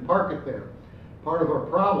couldn't park it there. Part of our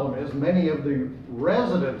problem is many of the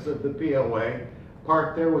residents of the POA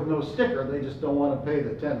park there with no sticker. They just don't want to pay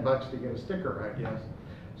the $10 to get a sticker, I guess.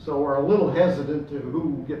 So we're a little hesitant to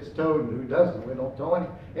who gets towed and who doesn't. We don't tow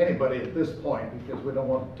anybody at this point because we don't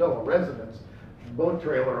want to tow a resident's boat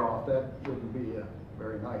trailer off. That wouldn't be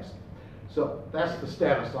very nice. So that's the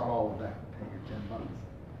status on all of that.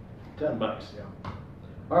 $10. $10, yeah.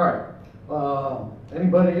 All right.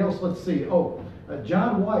 Anybody else? Let's see. Oh,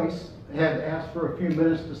 John Weiss had asked for a few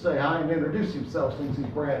minutes to say hi and introduce himself since he's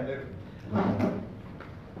brand new.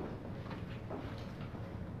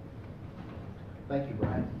 Thank you,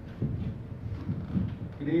 Brian.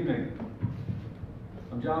 Good evening.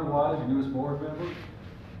 I'm John Wise, your newest board member. I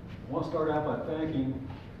want to start out by thanking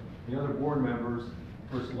the other board members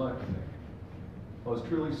for selecting me. I was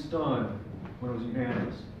truly stunned when it was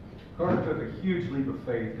unanimous. Carter took a huge leap of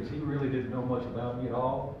faith because he really didn't know much about me at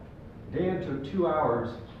all. Dan took 2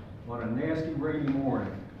 hours on a nasty rainy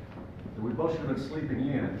morning that we both should have been sleeping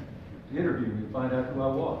in to interview me and find out who I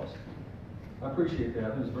was. I appreciate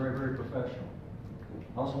that. It was very, very professional.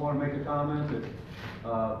 I also want to make a comment that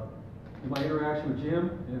in my interaction with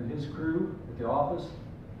Jim and his crew at the office,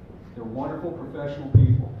 they're wonderful professional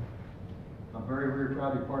people. I'm very, very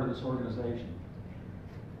proud to be part of this organization.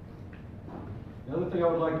 The other thing I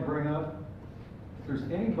would like to bring up, if there's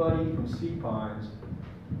anybody from Sea Pines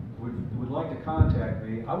would like to contact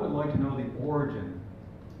me, I would like to know the origin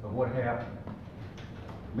of what happened.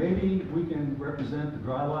 Maybe we can represent the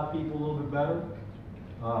dry lot people a little bit better.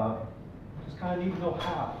 Just kind of need to know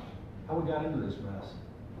how we got into this mess.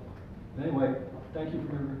 Anyway, thank you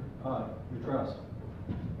for your trust.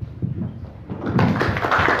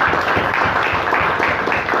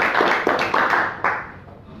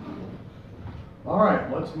 All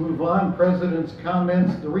right, let's move on. President's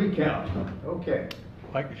comments, the recount. Okay.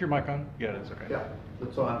 Mike, is your mic on? Yeah, it's okay. Yeah,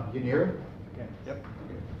 it's on. Can you hear it? Okay. Yep.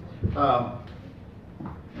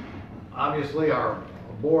 Obviously, our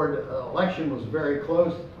board election was very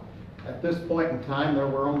close. At this point in time, there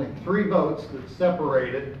were only 3 votes that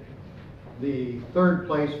separated the 3rd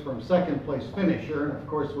place from 2nd place finisher, and of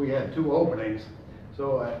course we had 2 openings.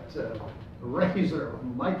 So at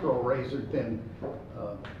micro razor thin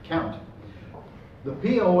count. The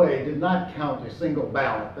POA did not count a single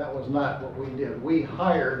ballot. That was not what we did. We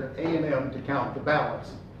hired A&M to count the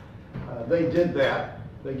ballots. They did that.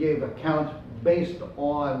 They gave a count based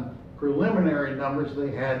on preliminary numbers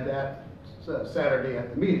they had that Saturday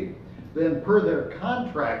at the meeting. Then per their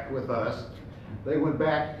contract with us, they went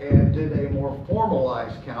back and did a more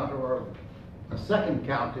formalized count, or a second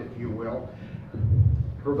count, if you will.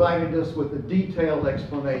 provided us with a detailed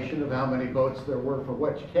explanation of how many votes there were for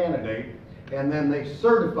which candidate, and then they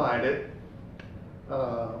certified it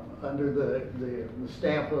under the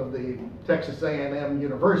stamp of the Texas A&M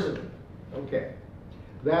University. Okay.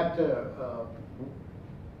 That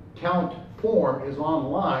count form is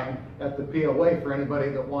online at the POA for anybody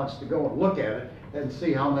that wants to go and look at it and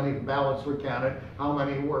see how many ballots were counted, how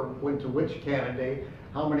many went to which candidate,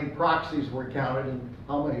 how many proxies were counted, and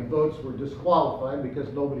how many votes were disqualified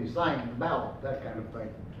because nobody signed the ballot, that kind of thing.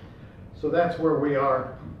 So that's where we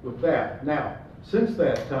are with that. Now, since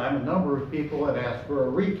that time, a number of people had asked for a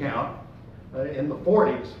recount in the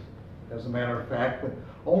 40s, as a matter of fact, but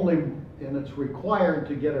only, and it's required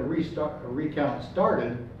to get a recount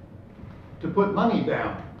started to put money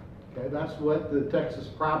down. Okay, that's what the Texas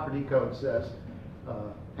Property Code says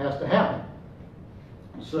has to happen.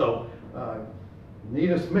 So,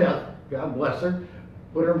 Nita Smith, God bless her,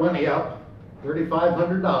 put her money up,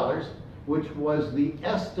 $3,500, which was the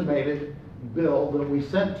estimated bill that we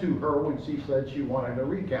sent to her when she said she wanted a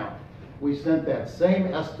recount. We sent that same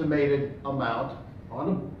estimated amount on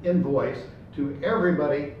an invoice to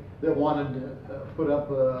everybody that wanted to put up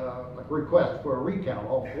a request for a recount,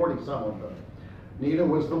 all 40-some of them. Nita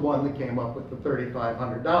was the one that came up with the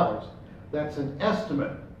 $3,500. That's an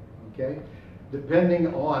estimate, okay?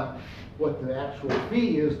 Depending on what the actual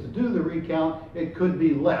fee is to do the recount, it could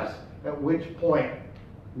be less, at which point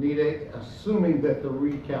Nita, assuming that the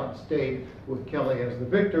recount stayed with Kelly as the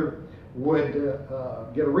victor, would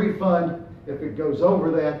get a refund. If it goes over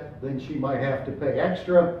that, then she might have to pay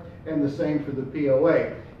extra, and the same for the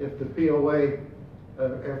POA. If the POA,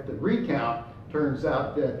 if the recount turns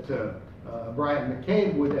out that Brian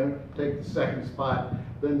McCabe would take the second spot,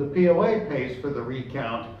 then the POA pays for the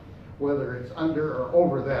recount, whether it's under or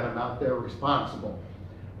over that amount, they're responsible.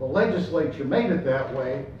 The legislature made it that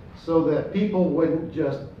way so that people wouldn't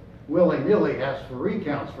just willy-nilly ask for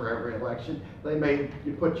recounts for every election. They made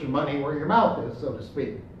you put your money where your mouth is, so to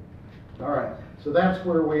speak. All right, so that's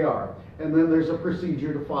where we are. And then there's a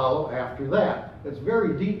procedure to follow after that. It's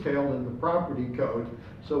very detailed in the property code,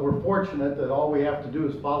 so we're fortunate that all we have to do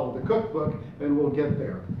is follow the cookbook and we'll get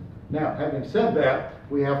there. Now, having said that,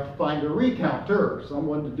 we have to find a recounter,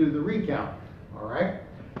 someone to do the recount, all right?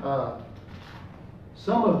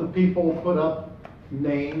 Some of the people put up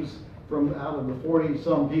names from out of the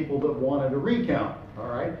 40-some people that wanted a recount, all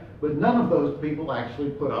right? But none of those people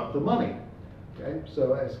actually put up the money, okay?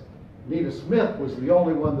 So as Nita Smith was the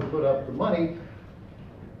only one that put up the money,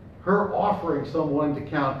 her offering someone to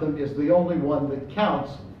count them is the only one that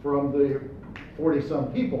counts from the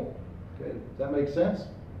 40-some people, okay? Does that make sense?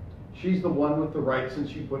 She's the one with the right since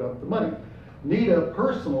she put up the money. Nita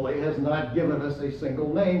personally has not given us a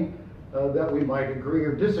single name that we might agree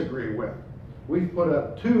or disagree with. We've put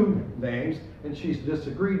up 2 names and she's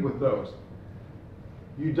disagreed with those.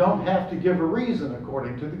 You don't have to give a reason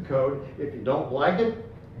according to the code. If you don't like it,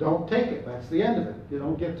 don't take it. That's the end of it. You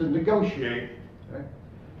don't get to negotiate. Okay?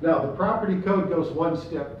 Now the property code goes one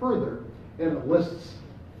step further and it lists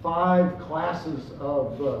 5 classes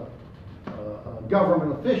of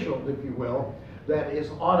government officials, if you will, that is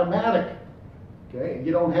automatic. Okay,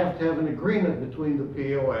 you don't have to have an agreement between the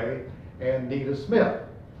POA and Nita Smith.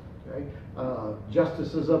 Okay,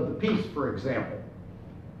 justices of the peace, for example,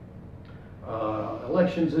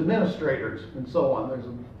 elections administrators, and so on. There's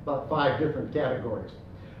about 5 different categories.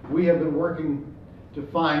 We have been working to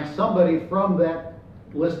find somebody from that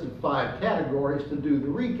list of 5 categories to do the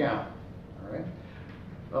recount. All right.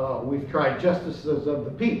 We've tried justices of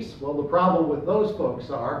the peace. Well, the problem with those folks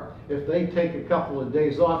are, if they take a couple of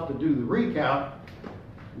days off to do the recount,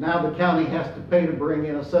 now the county has to pay to bring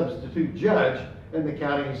in a substitute judge, and the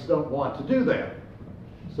counties don't want to do that.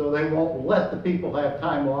 So they won't let the people have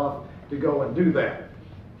time off to go and do that.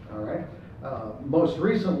 All right. Most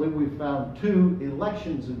recently, we found 2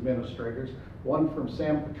 elections administrators, one from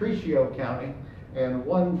San Patricio County and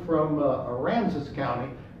one from Aransas County,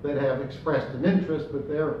 that have expressed an interest, but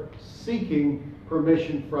they're seeking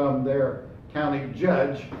permission from their county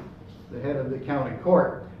judge, the head of the county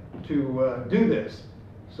court, to do this.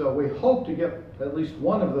 So we hope to get at least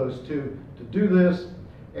one of those 2 to do this,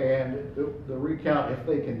 and the recount, if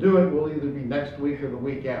they can do it, will either be next week or the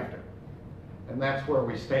week after. And that's where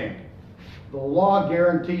we stand. The law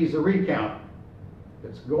guarantees a recount.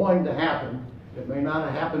 It's going to happen. It may not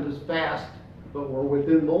have happened as fast, but we're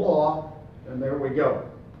within the law, and there we go.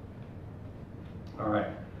 All right.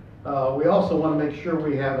 We also want to make sure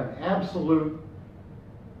we have an absolute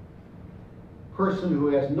person who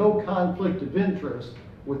has no conflict of interest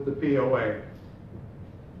with the POA.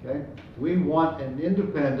 Okay? We want an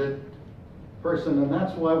independent person, and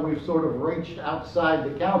that's why we've sort of reached outside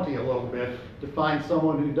the county a little bit to find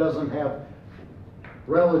someone who doesn't have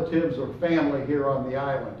relatives or family here on the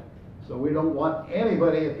island. So we don't want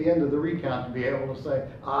anybody at the end of the recount to be able to say,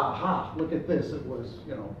 aha, look at this, it was,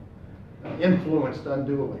 you know, influenced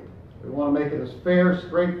unduly. We want to make it as fair,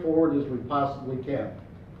 straightforward as we possibly can.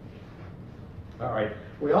 All right.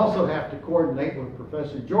 We also have to coordinate with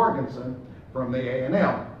Professor Jorgensen from the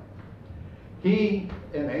A&M. He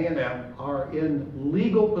and A&M are in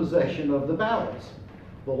legal possession of the ballots.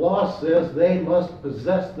 The law says they must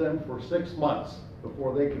possess them for 6 months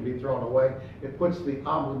before they can be thrown away. It puts the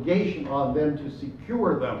obligation on them to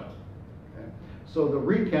secure them. Okay? So the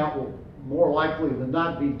recount will more likely than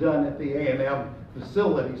not be done at the A&M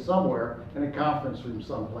facility somewhere in a conference room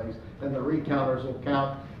someplace, and the recounters will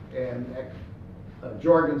count, and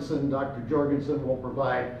Jorgensen, Dr. Jorgensen will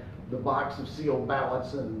provide the box of sealed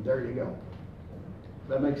ballots, and there you go.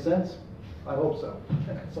 That makes sense? I hope so.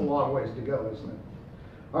 It's a long ways to go, isn't it?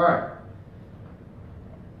 All right.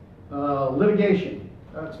 Litigation.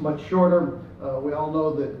 That's much shorter. We all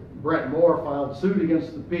know that Brent Moore filed suit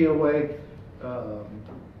against the POA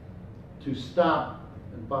to stop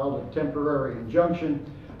and filed a temporary injunction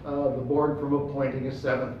the board from appointing a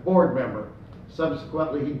 7th board member.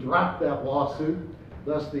 Subsequently, he dropped that lawsuit.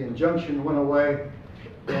 Thus, the injunction went away,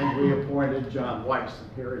 and we appointed John Weiss.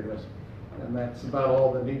 Here he is. And that's about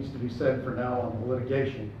all that needs to be said for now on the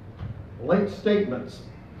litigation. Late statements.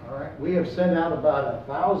 All right, we have sent out about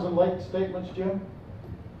 1,000 late statements, Jim.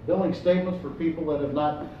 Billing statements for people that have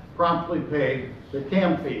not promptly paid their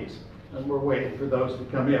CAM fees, and we're waiting for those to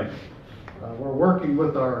come in. We're working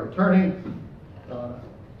with our attorney on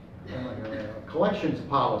a collections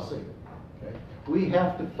policy. Okay? We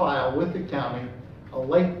have to file with the county a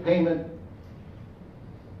late payment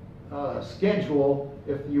schedule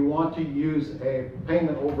if you want to use a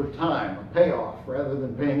payment over time, a payoff, rather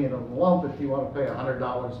than paying it in a lump. If you want to pay $100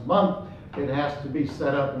 a month, it has to be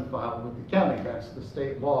set up and filed with the county. That's the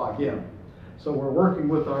state law again. So we're working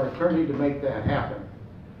with our attorney to make that happen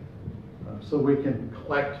so we can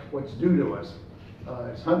collect what's due to us.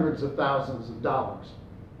 It's hundreds of thousands of dollars.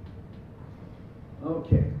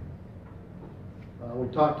 Okay. We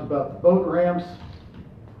talked about the boat ramps.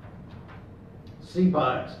 Sea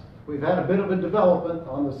pines. We've had a bit of a development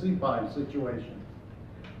on the sea pine situation.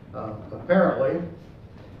 Apparently,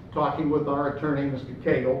 talking with our attorney, Mr.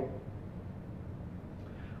 Cagle,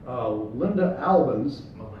 Linda Albans,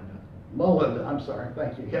 Melinda, I'm sorry,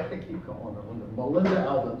 thank you. Yeah, I keep calling her Linda. Melinda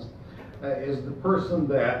Albans is the person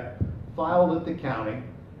that filed at the county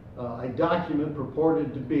a document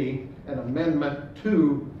purported to be an amendment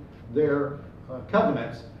to their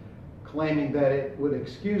covenants, claiming that it would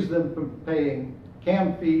excuse them from paying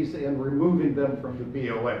CAM fees and removing them from the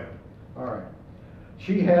POA. All right.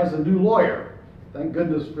 She has a new lawyer. Thank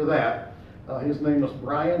goodness for that. His name is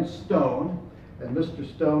Brian Stone, and Mr.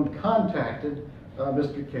 Stone contacted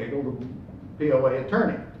Mr. Cagle, the POA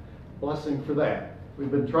attorney. Blessing for that.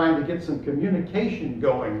 We've been trying to get some communication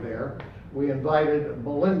going there. We invited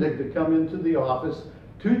Melinda to come into the office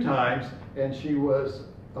 2 times, and she was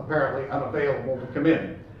apparently unavailable to come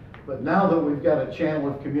in. But now that we've got a channel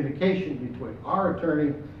of communication between our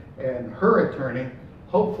attorney and her attorney,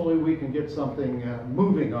 hopefully we can get something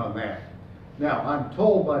moving on that. Now, I'm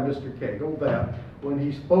told by Mr. Cagle that when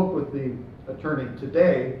he spoke with the attorney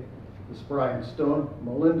today, this Brian Stone,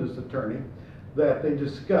 Melinda's attorney, that they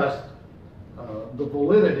discussed the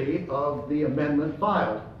validity of the amendment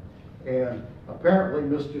filed. And apparently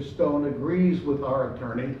Mr. Stone agrees with our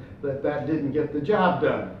attorney that that didn't get the job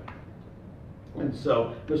done. And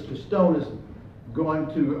so Mr. Stone is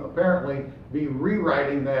going to apparently be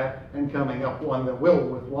rewriting that and coming up with one that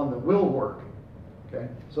will work. Okay?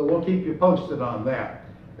 So we'll keep you posted on that.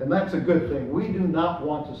 And that's a good thing. We do not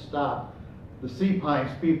want to stop the Sea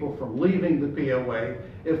Pines people from leaving the POA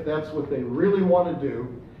if that's what they really want to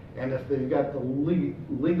do, and if they've got the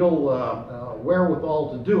legal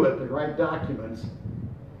wherewithal to do it, the right documents.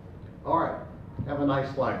 All right, have a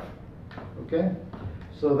nice life. Okay?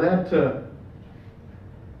 So that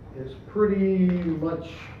is pretty much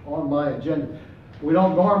on my agenda. We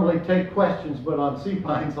don't normally take questions, but on Sea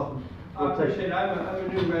Pines, I appreciate it. I'm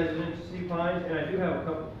a new resident of Sea Pines, and I do have a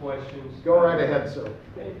couple of questions. Go right ahead, sir.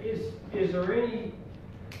 Is there any,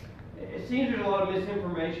 it seems there's a lot of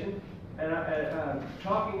misinformation, and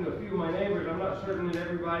talking to a few of my neighbors, I'm not certain that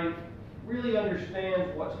everybody really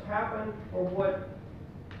understands what's happened or what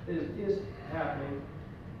is happening.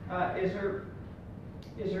 Is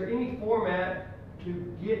there any format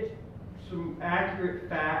to get some accurate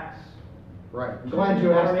facts? Right. I'm glad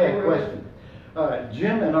you asked that question.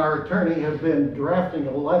 Jim and our attorney have been drafting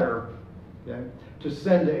a letter okay, to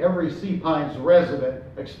send to every Sea Pines resident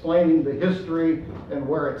explaining the history and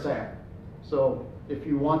where it's at. So if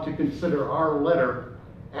you want to consider our letter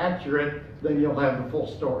accurate, then you'll have the full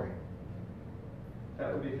story.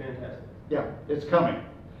 That would be fantastic. Yeah, it's coming.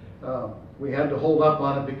 We had to hold up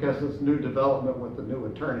on it because it's new development with the new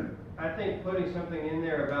attorney. I think putting something in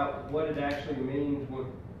there about what it actually means,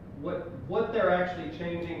 what they're actually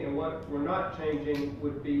changing and what we're not changing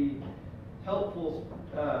would be helpful.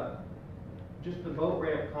 Just the boat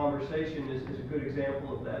ramp conversation is a good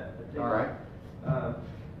example of that. I think, all right.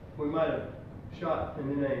 We might have shot in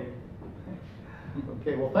the name.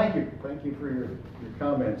 Okay, well, thank you. Thank you for your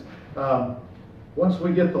comments. Once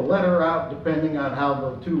we get the letter out, depending on how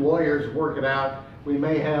the two lawyers work it out, we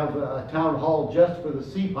may have a town hall just for the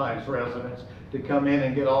Sea Pines residents to come in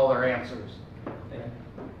and get all their answers.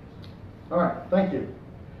 All right, thank you.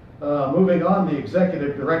 Moving on, the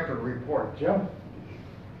executive director report. Jim?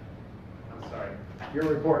 I'm sorry. Your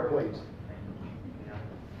report, please.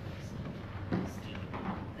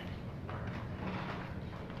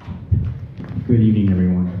 Good evening,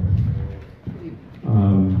 everyone.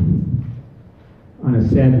 On a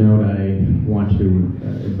sad note, I want to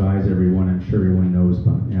advise everyone, I'm sure everyone knows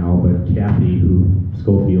by now, but Kathy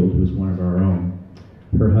Schofield, who's one of our own,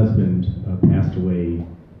 her husband passed away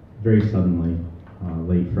very suddenly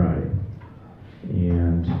late Friday.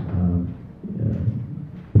 And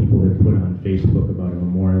people have put on Facebook about a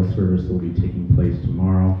memorial service that will be taking place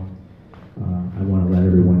tomorrow. I want to let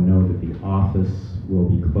everyone know that the office will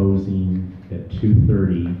be closing at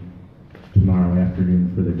 2:30 tomorrow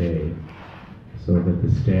afternoon for the day, so that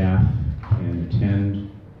the staff can attend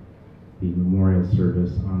the memorial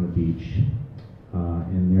service on the beach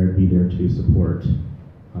and be there to support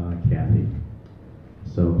Kathy.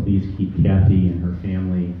 So please keep Kathy and her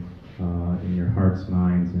family in your hearts,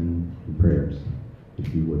 minds, and prayers,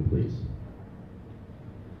 if you would, please.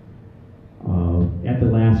 At the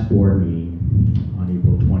last board meeting on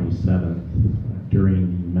April 27th,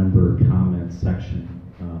 during the member comments section,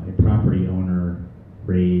 a property owner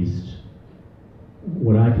raised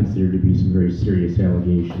what I consider to be some very serious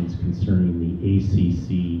allegations concerning the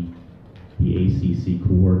ACC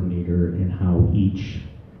coordinator and how each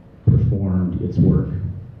performed its work.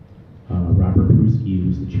 Robert Pruski,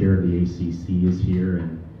 who's the chair of the ACC, is here,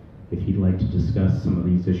 and if he'd like to discuss some of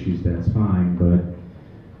these issues, that's fine, but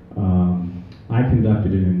I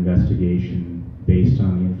conducted an investigation based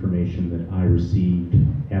on the information that I received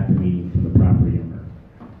at the meeting from the property owner.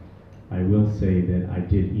 I will say that I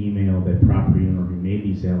did email that property owner who made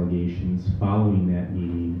these allegations following that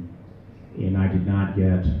meeting, and I did not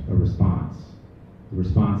get a response. The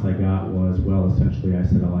response I got was, well, essentially I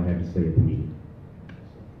said all I had to say at the meeting.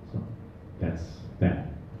 So that's that.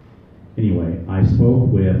 Anyway, I spoke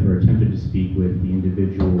with, or attempted to speak with, the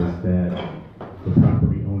individuals that the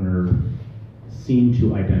property owner seemed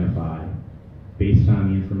to identify. Based on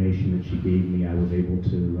the information that she gave me, I was able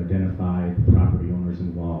to identify the property owners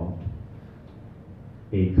involved.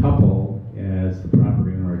 A couple, as the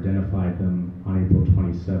property owner identified them on April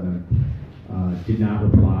 27th, did not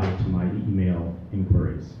reply to my email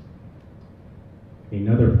inquiries.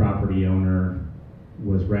 Another property owner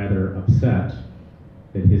was rather upset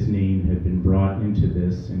that his name had been brought into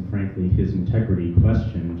this, and frankly, his integrity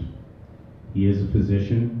questioned. He is a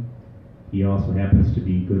physician. He also happens to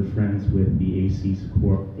be good friends with the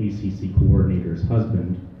ACC coordinator's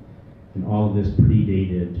husband, and all of this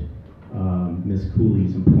predated Ms.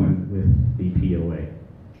 Cooley's employment with the POA.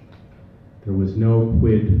 There was no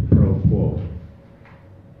quid pro quo.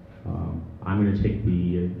 I'm going to take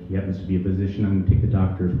he happens to be a physician, I'm going to take the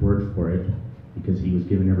doctor's word for it, because he was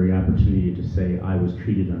given every opportunity to say I was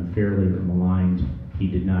treated unfairly or maligned. He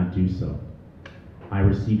did not do so. I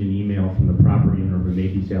received an email from the property owner who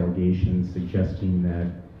made these allegations suggesting that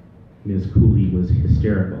Ms. Cooley was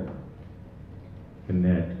hysterical and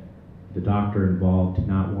that the doctor involved did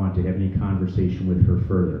not want to have any conversation with her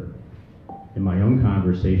further. In my own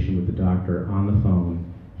conversation with the doctor on the phone,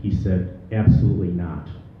 he said, absolutely not.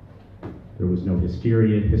 There was no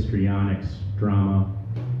hysteria, histrionics, drama,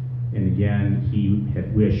 and again, he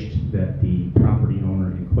had wished that the property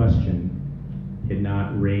owner in question had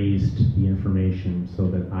not raised the information so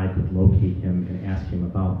that I could locate him and ask him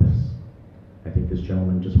about this. I think this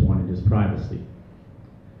gentleman just wanted his privacy.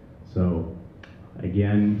 So,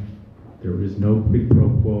 again, there is no quid pro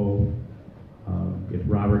quo. If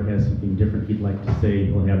Robert has something different he'd like to say,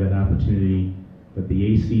 he'll have that opportunity. But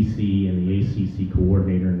the ACC and the ACC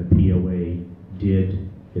coordinator and the POA did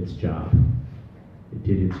its job. It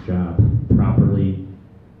did its job properly,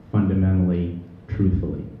 fundamentally,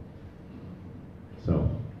 truthfully. So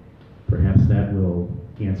perhaps that will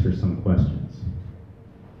answer some questions.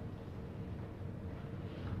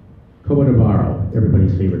 Cobo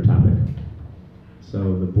everybody's favorite topic.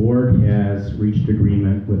 So the board has reached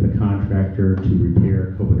agreement with a contractor to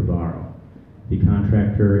repair Cobo. The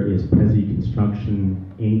contractor is Pezzi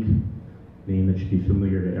Construction, Inc., name that should be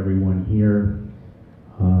familiar to everyone here.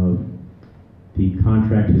 The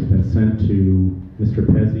contract has been sent to Mr.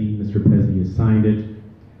 Pezzi. Mr. Pezzi has signed it.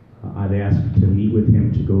 I've asked to meet with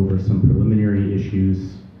him to go over some preliminary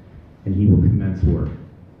issues, and he will commence work.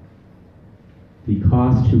 The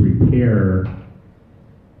cost to repair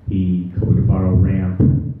the Cobo ramp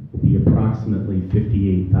will be approximately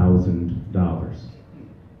 $58,000,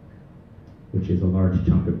 which is a large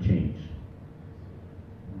chunk of change.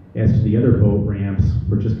 As to the other boat ramps,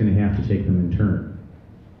 we're just going to have to take them in turn.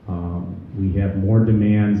 We have more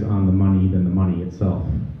demands on the money than the money itself,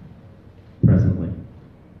 presently.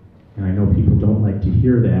 And I know people don't like to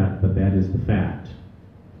hear that, but that is the fact.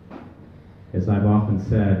 As I've often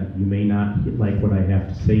said, you may not like what I have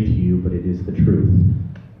to say to you, but it is the truth.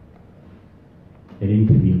 An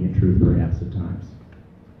inconvenient truth, perhaps, at times.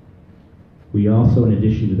 We also, in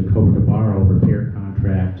addition to the Cobo repair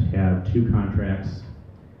contract, have two contracts.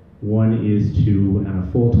 One is to, on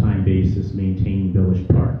a full-time basis, maintain Village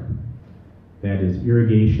Park. That is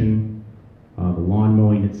irrigation, the lawn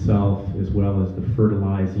mowing itself, as well as the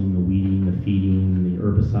fertilizing, the weeding, the feeding, the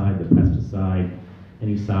herbicide, the pesticide,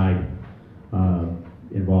 any side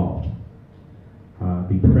involved.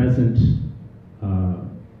 The present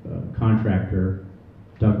contractor,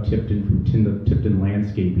 Doug Tipton from Tipton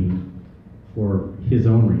Landscaping, for his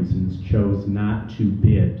own reasons, chose not to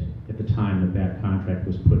bid at the time that that contract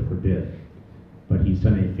was put for bid. But he's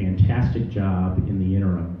done a fantastic job in the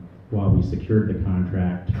interim while we secured the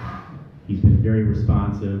contract. He's been very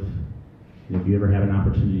responsive, and if you ever have an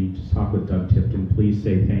opportunity to talk with Doug Tipton, please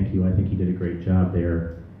say thank you. I think he did a great job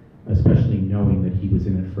there, especially knowing that he was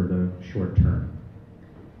in it for the short term.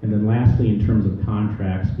 And then lastly, in terms of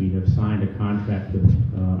contracts, we have signed a contract with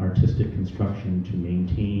Artistic Construction to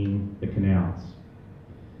maintain the canals.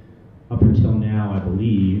 Up until now, I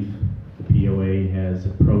believe, the POA has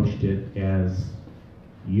approached it as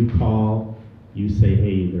you call, you say,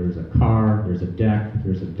 hey, there's a car, there's a deck,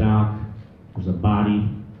 there's a dock, there's a body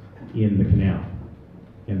in the canal.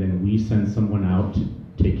 And then we send someone out to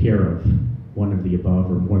take care of one of the above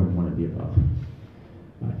or more than one of the above.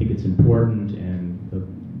 I think it's important, and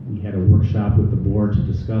we had a workshop with the board to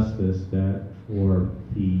discuss this, that for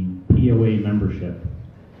the POA membership,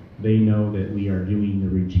 they know that we are doing the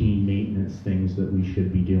routine maintenance things that we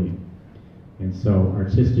should be doing. And so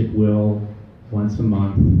Artistic will, once a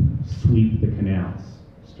month, sweep the canals,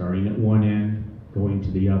 starting at one end, going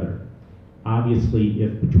to the other. Obviously,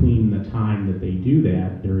 if between the time that they do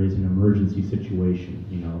that, there is an emergency situation,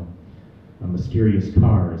 you know, a mysterious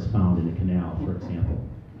car is found in a canal, for example.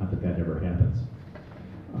 Not that that ever happens.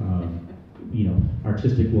 You know,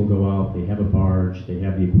 Artistic will go out, they have a barge, they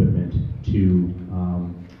have the equipment to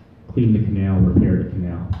clean the canal, repair the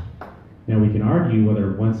canal. Now we can argue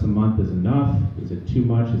whether once a month is enough, is it too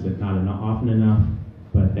much, is it not often enough,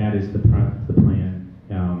 but that is the plan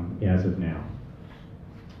as of now.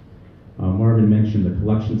 Marvin mentioned the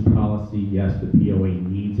collections policy. Yes, the POA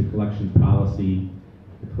needs a collections policy.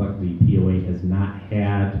 The POA has not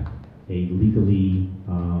had a legally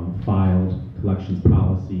filed collections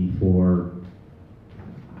policy for,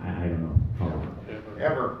 I don't know how long.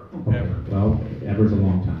 Ever. Okay. Ever. Well, ever's a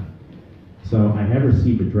long time. So I have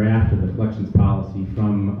received a draft of the collections policy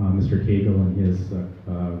from Mr. Cagle and his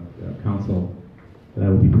council that I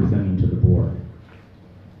will be presenting to the board.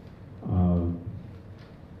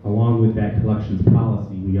 Along with that collections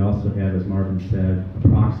policy, we also have, as Marvin said,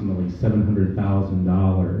 approximately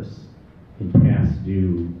 $700,000 in past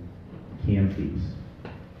due CAM fees.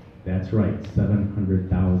 That's right,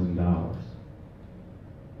 $700,000.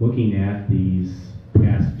 Looking at these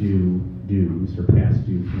past due dues or past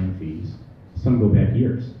due CAM fees, some go back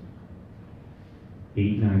years,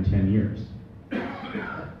 8, 9, 10 years.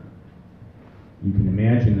 You can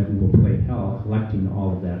imagine that we will play hell collecting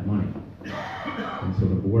all of that money. And so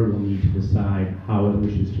the board will need to decide how it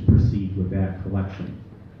wishes to proceed with that collection.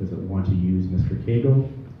 Does it want to use Mr. Cagle?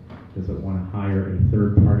 Does it want to hire a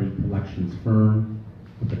third-party collections firm?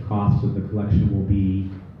 What the cost of the collection will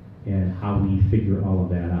be, and how we figure all of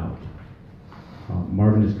that out.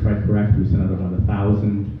 Marvin is correct. We sent out about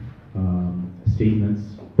 1,000 statements,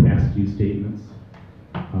 past due statements.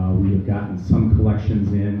 We have gotten some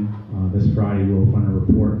collections in. This Friday we'll run a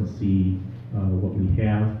report and see what we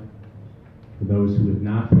have. For those who have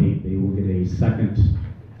not paid, they will get a second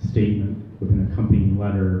statement with an accompanying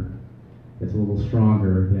letter that's a little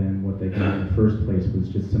stronger than what they got in the first place was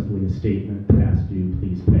just simply a statement, past due,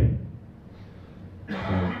 please pay. So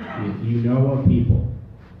if you know of people,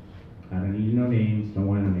 I don't need to know names, don't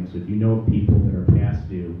want to know names, so if you know of people that are past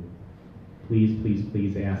due, please, please,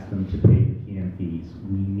 please ask them to pay the CAN fees.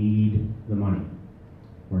 We need the money.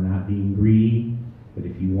 We're not being greedy, but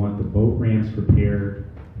if you want the boat ramps repaired,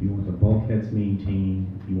 if you want the bulkheads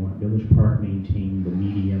maintained, if you want Village Park maintained, the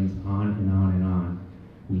medians, on and on and on,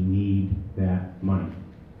 we need that money.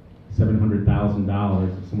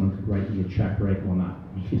 $700,000, if someone could write me a check, right? Well, not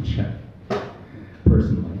me a check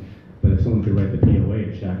personally, but if someone could write the POA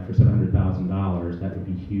a check for $700,000, that would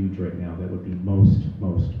be huge right now. That would be most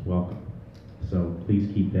welcome. So please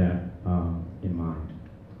keep that in mind,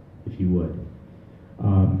 if you would.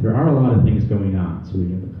 There are a lot of things going on. So we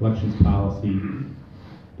have the collections policy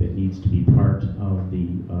that needs to be part of the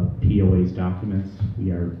POA's documents.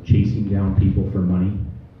 We are chasing down people for money,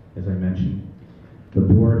 as I mentioned. The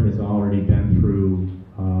board has already been through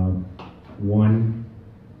one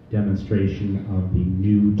demonstration of the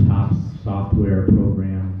new TOPS software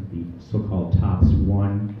program, the so-called TOPS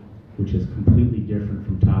 1, which is completely different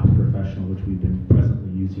from TOPS Professional, which we've been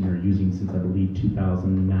presently using or using since I believe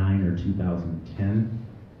 2009 or 2010.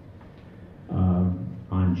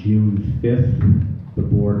 On June 5th, the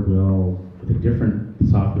board will, with a different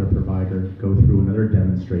software provider, go through another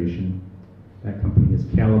demonstration. That company is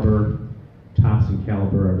Caliber. TOPS and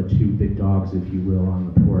Caliber are the two big dogs, if you will,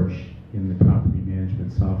 on the porch in the property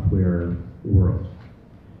management software world.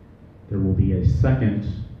 There will be a second,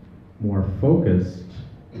 more focused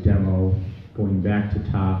demo going back to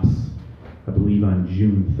TOPS, I believe on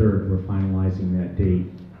June 3rd, we're finalizing that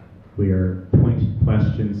date, where pointed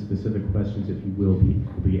questions, specific questions, if you will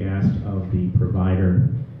be asked of the provider.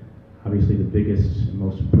 Obviously the biggest and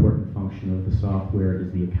most important function of the software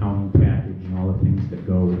is the accounting package and all the things that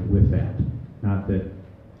go with that. Not that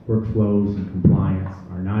workflows and compliance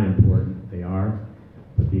are not important, they are,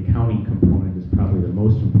 but the accounting component is probably the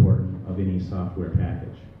most important of any software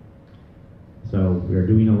package. So we are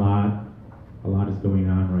doing a lot is going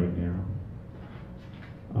on right now.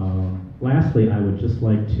 Lastly, I would just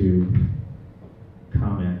like to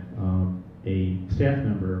comment. A staff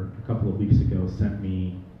member a couple of weeks ago sent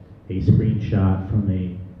me a screenshot from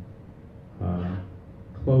a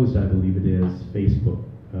closed, I believe it is, Facebook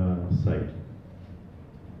site.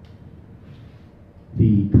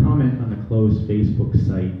 The comment on the closed Facebook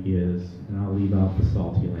site is, and I'll leave out the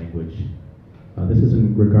salty language, this is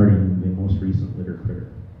regarding the most recent litter critter.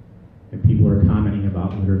 And people are commenting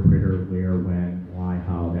about litter critter, where, when, why,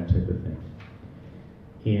 how, that type of thing.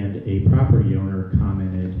 And a property owner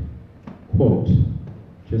commented, quote,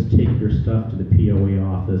 just take your stuff to the POA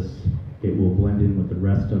office, it will blend in with the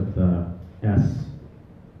rest of the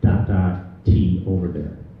S.T over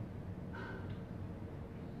there.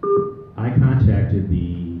 I contacted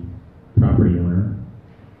the property owner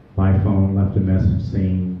by phone, left a message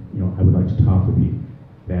saying, I would like to talk with you.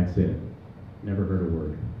 That's it. Never heard a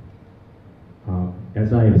word.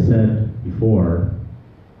 As I have said before,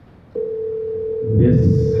 this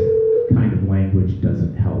kind of language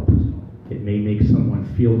doesn't help. It may make someone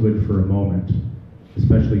feel good for a moment,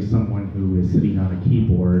 especially someone who is sitting on a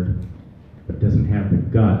keyboard but doesn't have the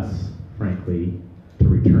guts, frankly, to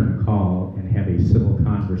return a call and have a civil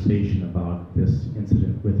conversation about this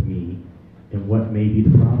incident with me and what may be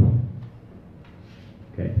the problem.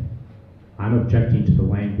 Okay? I'm objecting to the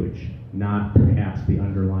language, not perhaps the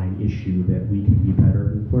underlying issue that we can be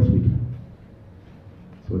better. Of course we can.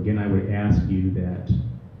 So again, I would ask you that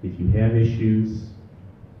if you have issues,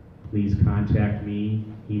 please contact me,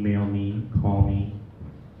 email me, call me.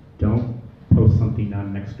 Don't post something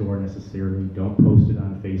on Nextdoor necessarily. Don't post it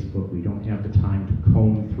on Facebook. We don't have the time to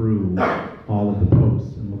comb through all of the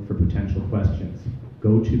posts and look for potential questions.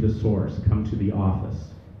 Go to the source, come to the office,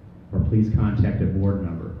 or please contact a board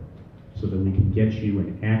member so that we can get you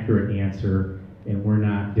an accurate answer and we're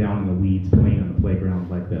not down in the weeds playing on the playground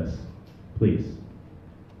like this. Please.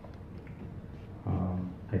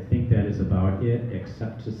 I think that is about it,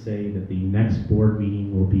 except to say that the next board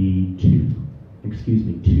meeting will be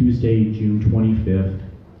Tuesday, June 25th,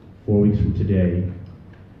 4 weeks from today.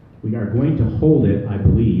 We are going to hold it, I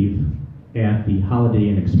believe, at the Holiday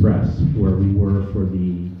Inn Express, where we were for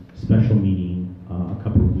the special meeting a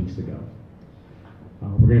couple of weeks ago.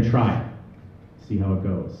 We're going to try it, see how it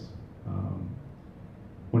goes.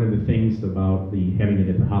 One of the things about having it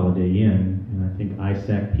at the Holiday Inn, and I think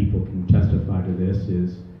ISAC people can testify to this,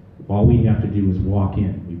 is all we have to do is walk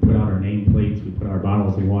in. We put out our nameplates, we put our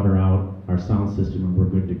bottles of water out, our sound system, and we're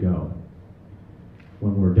good to go.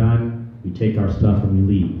 When we're done, we take our stuff and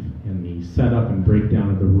we leave. And the setup and breakdown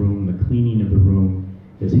of the room, the cleaning of the room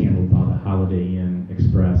is handled by the Holiday Inn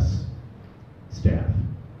Express staff.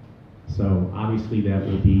 So obviously that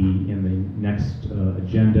will be in the next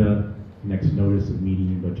agenda, next notice of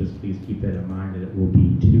meeting, but just please keep that in mind that it will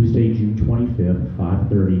be Tuesday, June 25th,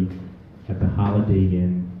 5:30 at the Holiday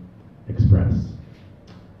Inn Express.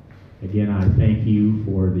 Again, I thank you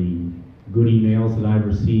for the good emails that I've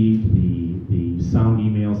received, the sound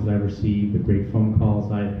emails that I've received, the great phone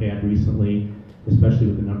calls I've had recently, especially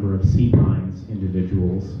with the number of Sea Pines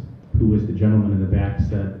individuals who, as the gentleman in the back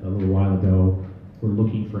said a little while ago, were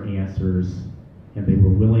looking for answers, and they were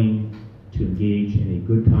willing to engage in a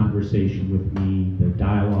good conversation with me, the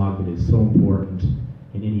dialogue that is so important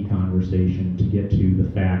in any conversation to get to the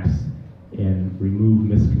facts and remove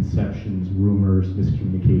misconceptions, rumors,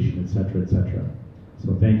 miscommunication, etc., etc.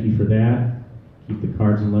 So thank you for that. Keep the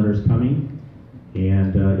cards and letters coming.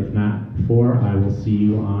 And if not before, I will see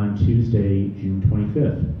you on Tuesday, June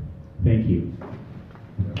 25th. Thank you.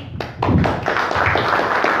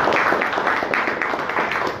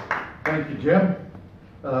 Thank you, Jim.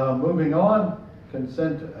 Moving on,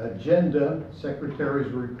 consent agenda,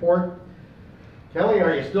 Secretary's report. Kelly,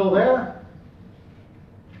 are you still there?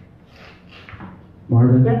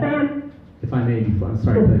 Marvin? Yes, I am. If I may, I'm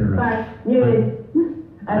sorry to interrupt. Sorry, muted.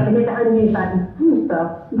 I hit the unmute button, so.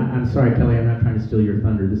 I'm sorry, Kelly, I'm not trying to steal your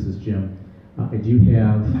thunder. This is Jim. I do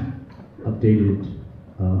have updated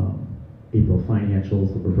April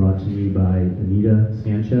financials that were brought to me by Anita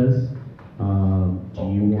Sanchez. Do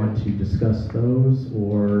you want to discuss those,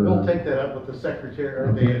 or? We'll take that up with the Secretary,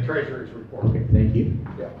 or the Treasurer's report. Okay, thank you.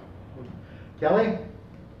 Yeah. Kelly?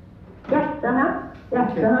 Yes,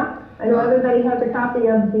 yes, Okay. I know everybody has a copy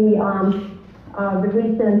of the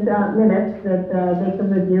recent minutes that they can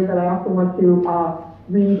review, but I also want to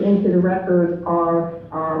read into the record our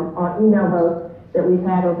email votes that we've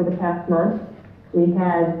had over the past month. We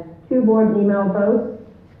had 2 board email votes,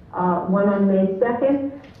 one on May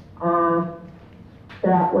 2nd.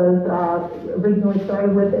 That was originally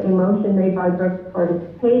started with a motion made by Director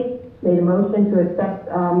Participate, made a motion to accept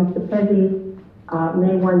Mr. Pezzi's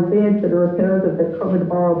May 1 bid for the repairs of the Cover the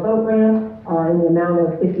Borough boat ramp in the amount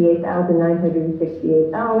of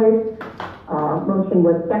 $58,968. Motion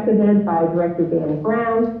was seconded by Director Dan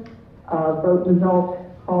Brown. Vote result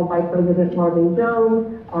called by President Marvin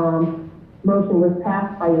Jones. Motion was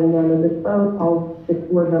passed by unanimous vote. All 6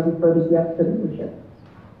 board members voted yes to the motion.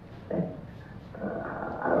 Okay.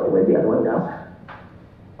 Where'd the other one go?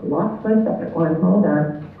 I lost my second one. Hold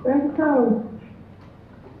on. Where'd it go?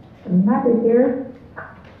 I'm happy here.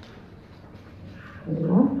 I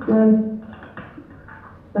lost my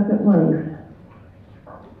second one.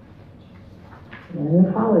 I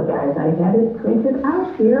apologize. I had it printed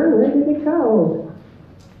out here. Where did it go?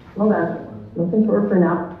 Hold on. Looking for it for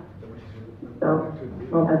now. So,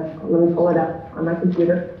 hold on. Let me pull it up on my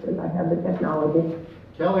computer because I have the technology.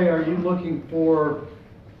 Kelly, are you looking for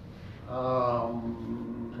the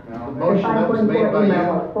motion that was made by you?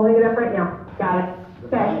 Pulling it up right now. Got it.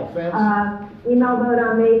 Okay. Email vote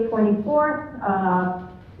on May 24th.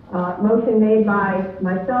 Motion made by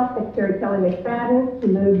myself, Secretary Kelly McFadden, to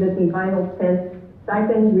move that the vinyl fence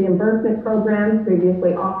stipend reimbursement program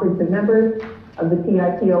previously offered to members of the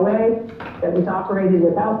PIPOA that was operated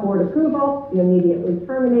without board approval be immediately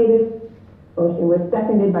terminated. Motion was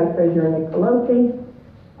seconded by Treasurer Nick Pelosi.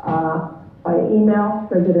 By email,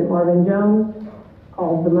 President Marvin Jones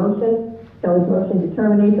called the motion. Kelly's motion to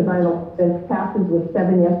terminate the vinyl fence passes with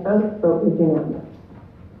 7 yes votes. Vote was unanimous.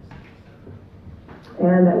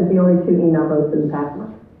 And that was the only 2 email votes in the past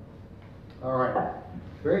month. All right.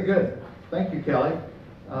 Very good. Thank you, Kelly.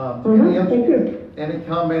 Thank you. Any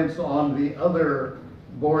comments on the other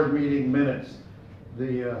board meeting minutes?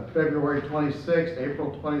 The February 26th,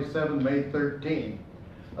 April 27th, May 13th.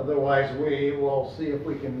 Otherwise, we will see if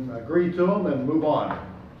we can agree to them and move on.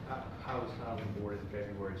 I was not on the board in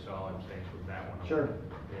February, so I'll abstain from that one. Sure.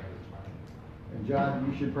 And John,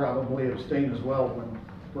 you should probably abstain as well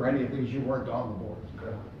for any of these you weren't on the board.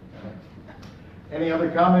 Any other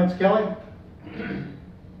comments, Kelly?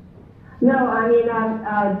 No, I mean,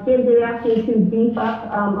 Jim did ask me to beef up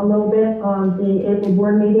a little bit on the April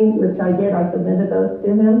board meeting, which I did. I submitted those to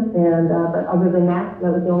him, and but other than that,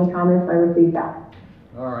 that was the only comments I received back.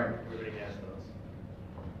 All right. Everybody has those.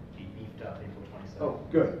 He beefed up April 27th. Oh,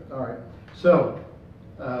 good. All right. So,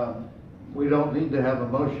 we don't need to have a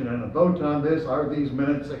motion and a vote on this. Are these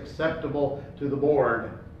minutes acceptable to the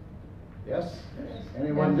board? Yes?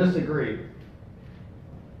 Anyone disagree?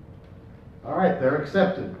 All right, they're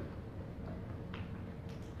accepted.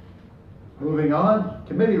 Moving on,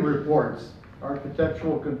 committee reports.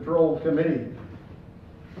 Architectural Control Committee.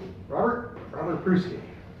 Robert Prusky.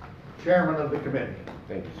 chairman of the committee.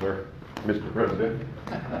 Thank you, sir. Mr. President.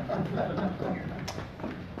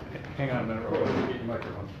 Hang on a minute, real quick. Get your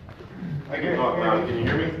microphone. I can talk loud. Can you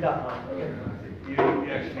hear me? You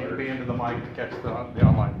actually need to be into the mic to catch the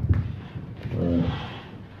online.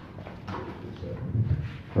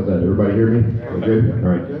 How's that? Everybody hear me? We're good? All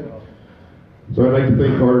right. So I'd like to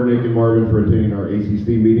thank Carter, Nick, and Marvin for attending our ACC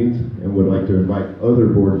meetings and would like to invite other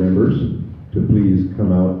board members to please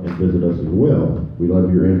come out and visit us as well. We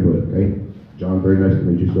love your input, okay? John, very nice to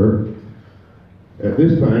meet you, sir. At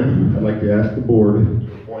this time, I'd like to ask the board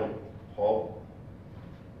to appoint Paul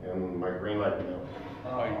and my green light now.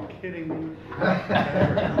 Are you kidding me?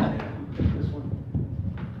 This one?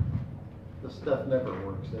 This stuff never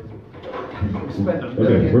works, does it? We spend $1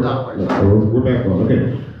 Okay, million. we're back on,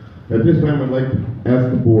 okay. At this time, I'd like to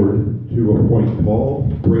ask the board to appoint Paul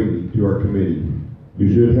Brady to our committee.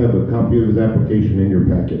 You should have a copy of his application in your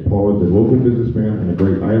packet. Paul is a local businessman and a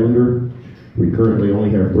great Islander. We currently only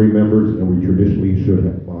have 3 members, and we traditionally should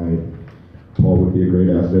have 5. Paul would be a great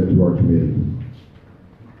asset to our committee.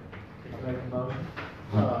 Make a motion.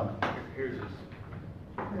 Here's his.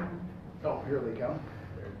 Oh, here they come.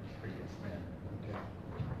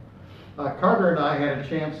 Carter and I had a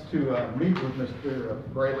chance to meet with Mr.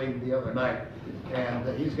 Braley the other night, and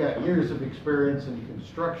he's got years of experience in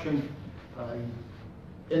construction.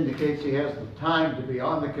 He indicates he has the time to be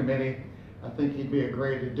on the committee. I think he'd be a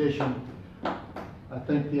great addition. I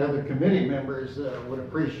think the other committee members would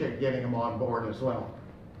appreciate getting him on board as well.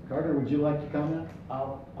 Carter, would you like to comment? I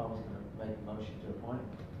was gonna make a motion to appoint.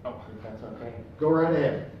 If that's okay. Go right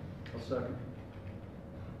ahead. I'll second.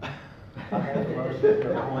 I have a motion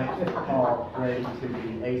to appoint Paul Brady to the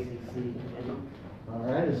ACC committee. All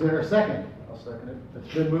right, is there a second? I'll second it.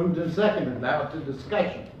 It's been moved and seconded. Now to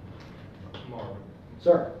discussion.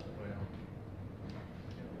 Sir.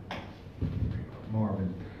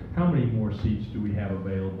 Marvin, how many more seats do we have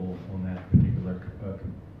available on that particular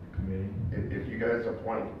committee? If you guys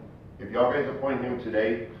appoint, if y'all guys appoint him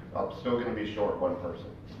today, I'm still gonna be short 1 person.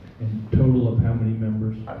 In total of how many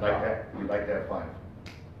members? We'd like to have 5.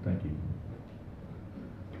 Thank you.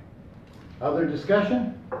 Other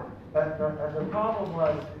discussion? But the problem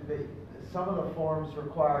was that some of the forms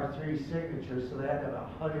required 3 signatures, so they had to have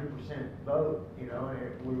 100% vote, you know, and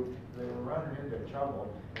they were running into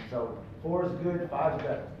trouble. And so 4 is good, 5 is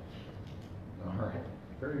better. All right,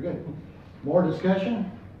 very good. More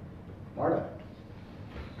discussion? Marta?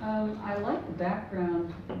 I like the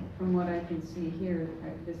background from what I can see here.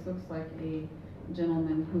 This looks like a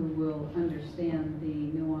gentleman who will understand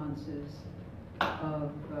the nuances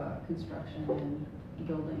of construction and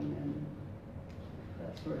building and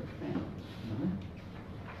that sort of thing.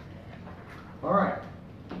 All right.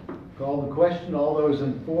 Call the question. All those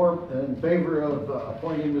in favor of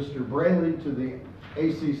appointing Mr. Braley to the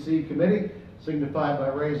ACC committee signify by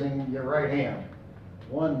raising your right hand.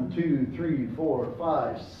 1, 2, 3, 4,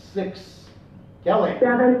 5, 6. Kelly?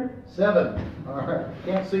 7. 7. All right.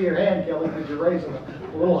 Can't see your hand, Kelly, because you're raising it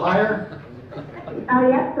a little higher.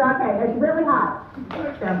 Yes, okay, it's really hot.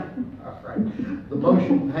 All right. The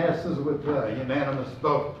motion passes with unanimous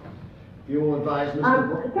vote. You will advise Mr.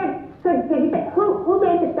 Can you say, who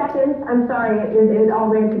made the second? I'm sorry, it all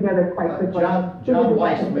ran together quite quickly. John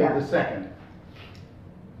Weiss made the second.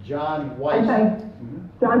 John Weiss. Okay.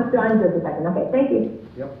 John did the second. Okay, thank you.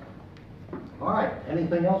 Yep. All right.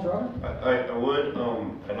 Anything else, Robert? I would.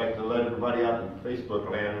 I'd like to let everybody out in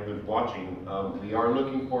Facebook land who's watching. We are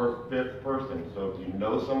looking for a 5th person. So if you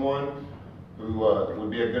know someone who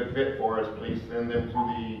would be a good fit for us, please send them to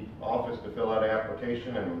the office to fill out an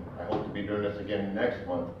application. And I hope to be doing this again next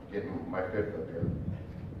month, getting my 5th up here.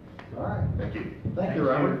 All right. Thank you. Thank you,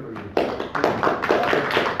 Robert.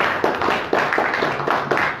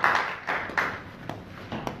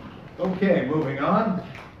 Okay, moving on.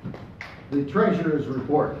 The treasurer's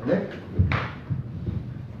report. Nick?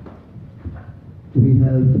 We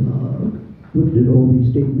have looked at all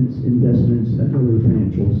these statements, investments, and other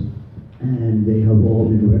financials, and they have all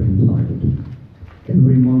been reconciled.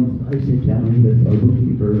 Every month, I sit down with our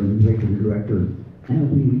bookkeeper and executive director, and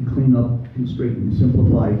we clean up and straighten and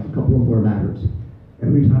simplify a couple of our matters.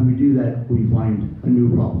 Every time we do that, we find a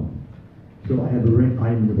new problem. So I'm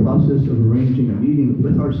in the process of arranging a meeting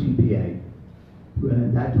with our CPA.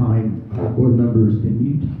 At that time, our board members can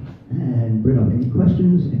meet and bring up any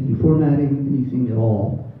questions, any formatting, anything at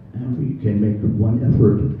all, and we can make one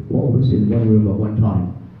effort, all of us in one room at one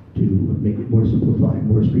time, to make it more simplified,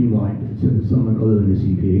 more streamlined, so that someone other than the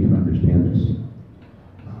CPA can understand this.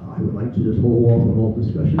 I would like to just hold off on all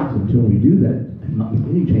discussions until we do that and not make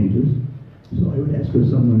any changes. So I would ask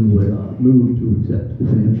if someone would move to accept the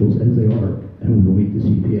financials as they are and we will meet the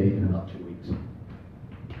CPA in about 2 weeks.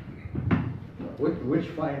 Which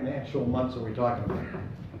financial months are we talking about?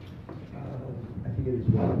 I think it is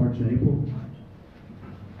what, March and April?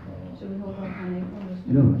 Should we hold off on April?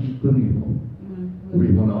 No, including April. We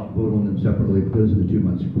will not vote on them separately because of the 2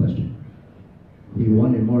 months in question. The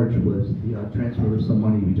one in March was the transfer of some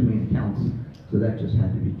money between accounts, so that just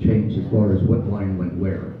had to be changed as far as what line went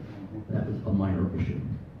where. That was a minor issue.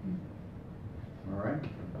 All right.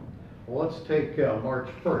 Well, let's take March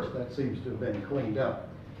 1st. That seems to have been cleaned up.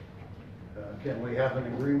 Can we have an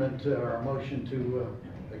agreement or a motion to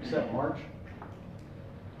accept March?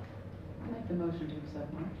 I'll make the motion to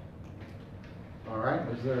accept March. All right.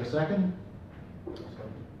 Is there a second?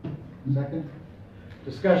 Second.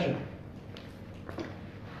 Discussion.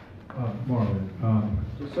 Marlon,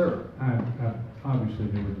 Yes, sir. Obviously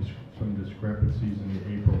there were some discrepancies in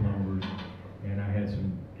the April numbers, and I had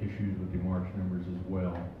some issues with the March numbers as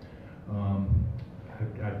well.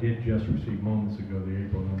 I did just receive moments ago the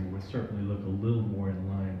April number would certainly look a little more in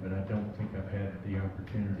line, but I don't think I've had the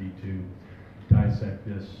opportunity to dissect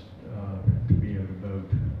this to be able to vote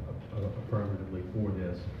affirmatively for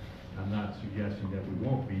this. I'm not suggesting that we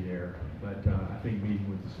won't be there, but I think meeting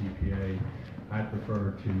with the CPA, I'd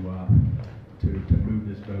prefer to move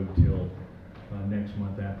this vote till next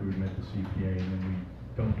month after we've met the CPA, and then we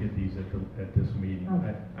don't get these at this meeting.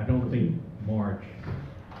 I don't think March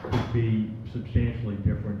could be substantially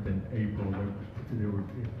different than April.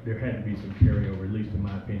 There had to be some carryover, at least in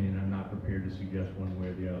my opinion. I'm not prepared to suggest one way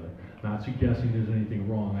or the other. Not suggesting there's anything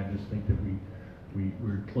wrong. I just think that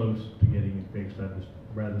we're close to getting it fixed. I just,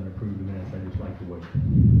 rather than approve the minutes, I just like to wait.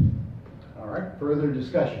 All right. Further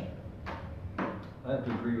discussion. I have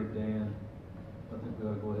to agree with Dan. I think we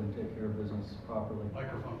ought to go ahead and take care of business properly.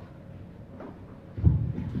 Microphone.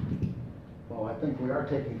 Well, I think we are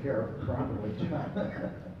taking care of it properly.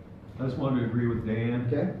 I just wanted to agree with Dan.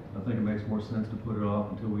 Okay. I think it makes more sense to put it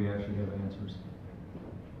off until we actually have answers.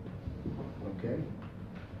 Okay.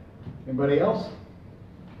 Anybody else?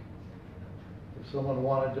 If someone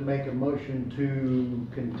wanted to make a motion to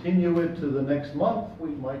continue it to the next month, we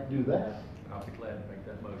might do that. I'll be glad to make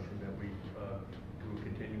that motion that we do a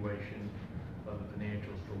continuation of the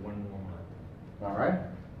financials for one more month. All right.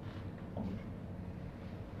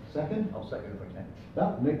 Second? I'll second if I can.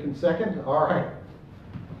 No, Nick can second. All right.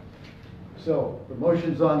 So the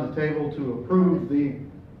motion's on the table to approve the,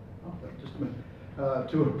 just a minute,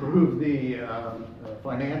 to approve the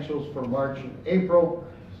financials for March and April.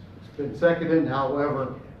 It's been seconded.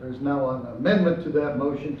 However, there's now an amendment to that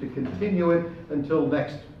motion to continue it until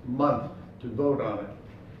next month to vote on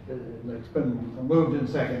it. It's been moved and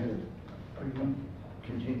seconded. Are you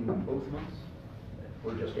continuing both months?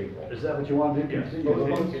 Or just April? Is that what you want to do? Yes, Continue both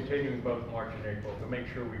months? continuing both March and April to make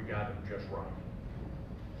sure we've got it just right.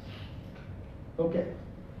 Okay.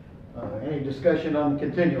 Any discussion on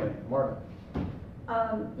continuing? Marvin?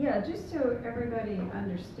 Yeah, just so everybody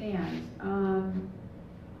understands,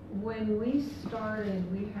 when we started,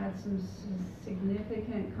 we had some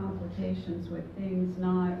significant complications with things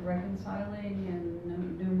not reconciling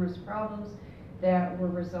and numerous problems that were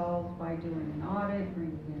resolved by doing an audit,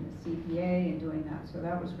 bringing in a CPA and doing that, so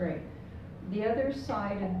that was great. The other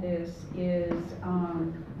side of this is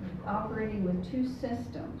operating with two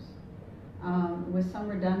systems with some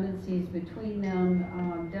redundancies between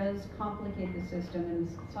them does complicate the system, and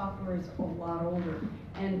the software is a lot older.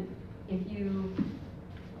 And if you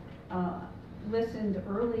listened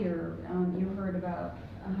earlier, you heard about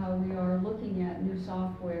how we are looking at new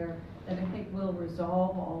software that I think will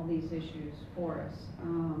resolve all these issues for us.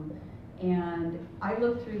 And I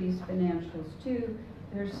looked through these financials too.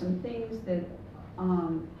 There's some things that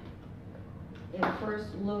at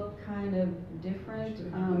first look kind of different.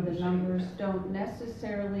 The numbers don't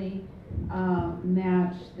necessarily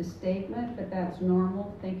match the statement, but that's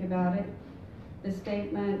normal. Think about it. The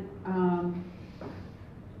statement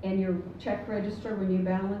and your check register when you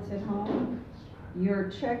balance at home, your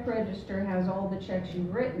check register has all the checks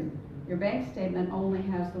you've written. Your bank statement only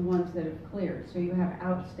has the ones that have cleared, so you have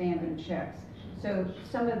outstanding checks. So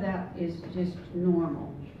some of that is just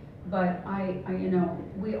normal. But I you know,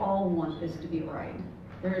 we all want this to be right.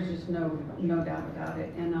 There is just no doubt about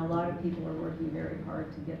it. And a lot of people are working very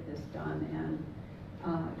hard to get this done and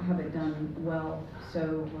have it done well.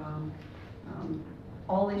 So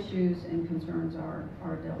all issues and concerns are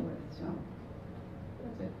dealt with. So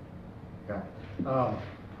that's it. Yeah.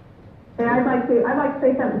 And I'd like to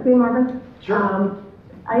say something too, Marvin. Sure.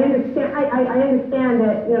 I understand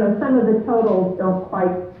that, you know, some of the totals don't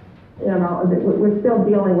quite, you know, we're still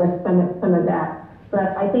dealing with some of that.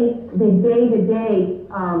 But I think the day-to-day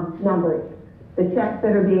numbers, the checks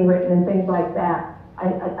that are being written and things like that.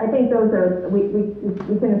 I think those are, we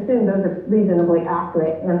can assume those are reasonably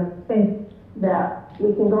accurate, and I think that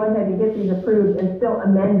we can go ahead and get these approved and still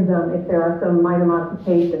amend them if there are some minor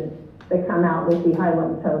modifications that come out with the high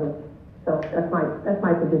level totals. So that's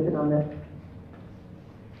my position on this.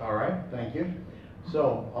 All right, thank you.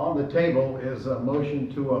 So on the table is a motion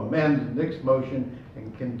to amend Nick's motion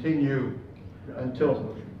and continue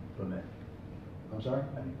until. I'm sorry?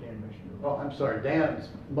 Oh, I'm sorry, Dan's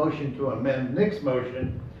motion to amend Nick's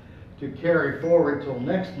motion to carry forward till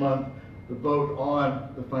next month the vote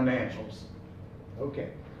on the financials.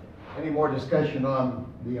 Okay. Any more discussion on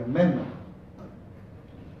the amendment?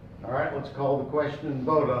 All right, let's call the question and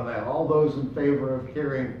vote on that. All those in favor of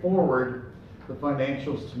carrying forward the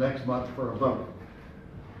financials to next month for a vote,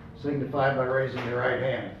 signify by raising your right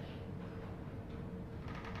hand.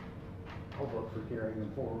 I'll vote for carrying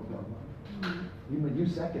them forward 1 month. You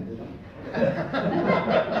seconded it.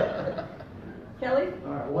 Kelly?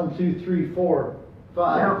 All right, 1, 2, 3, 4,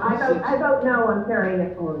 5. No, I vote no on carrying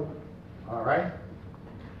it forward. All right.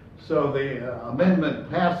 So the amendment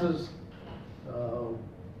passes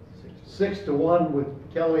 6-1 with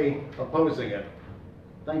Kelly opposing it.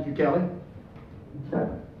 Thank you, Kelly.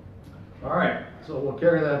 All right, so we'll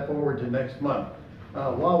carry that forward to next month.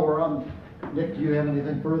 While we're on, Nick, do you have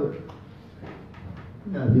anything further?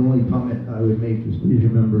 The only comment I would make is please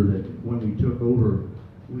remember that when we took over,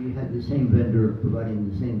 we had the same vendor providing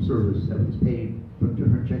the same service that was paid from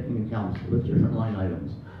different checking accounts with different line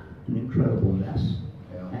items. An incredible mess.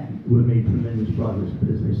 Yeah. And we made tremendous progress. But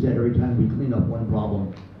as I said, every time we clean up one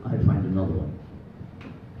problem, I find another one.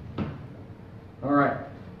 All right.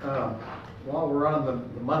 While we're on the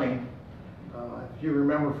money, if you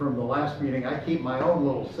remember from the last meeting, I keep my own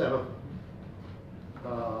little set of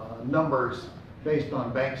numbers based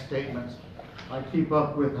on bank statements. I keep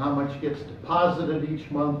up with how much gets deposited each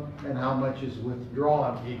month and how much is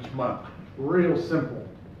withdrawn each month. Real simple.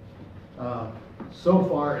 So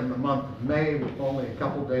far in the month of May, with only a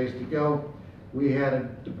couple days to go, we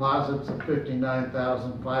had deposits of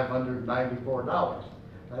 $59,594.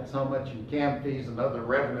 That's how much in CAM fees and other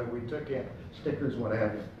revenue we took in, stickers, what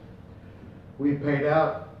have you. We paid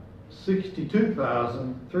out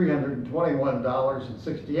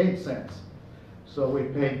 $62,321.68. So we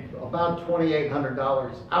paid about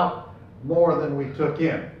 $2,800 out more than we took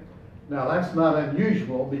in. Now that's not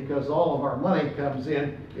unusual because all of our money comes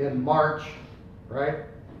in March, right?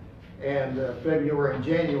 And February and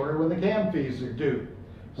January when the CAM fees are due.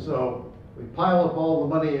 So we pile up all the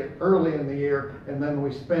money early in the year and then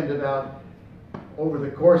we spend it out over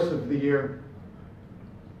the course of the year.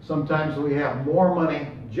 Sometimes we have more money,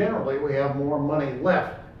 generally we have more money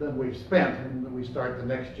left than we've spent, and we start the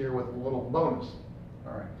next year with a little bonus.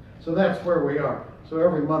 All right, so that's where we are. So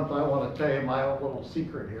every month I want to tell you my own little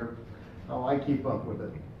secret here, how I keep up with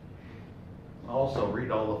it. I also read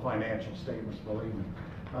all the financial statements, believe me.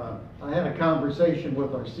 I had a conversation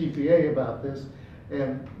with our CPA about this,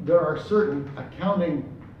 and there are certain accounting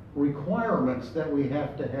requirements that we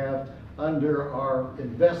have to have under our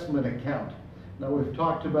investment account. Now we've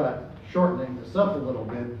talked about shortening this up a little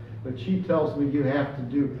bit, but she tells me you have to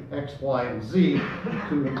do X, Y, and Z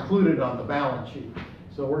to include it on the balance sheet.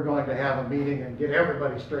 So we're going to have a meeting and get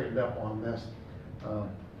everybody straightened up on this.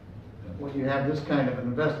 When you have this kind of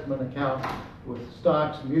investment account with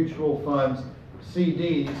stocks, mutual funds,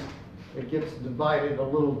 CDs, it gets divided a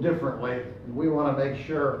little differently. And we want to make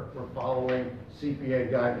sure we're following CPA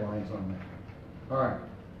guidelines on that. All right,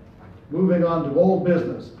 moving on to old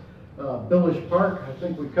business. Billish Park, I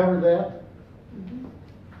think we covered that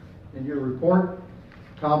in your report.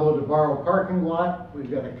 Cabo de Barro parking lot, we've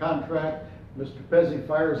got a contract. Mr. Pezzi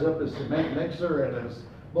fires up his cement mixer and his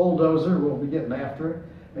bulldozer, we'll be getting after it.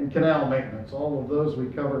 And canal maintenance, all of those we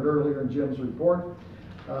covered earlier in Jim's report.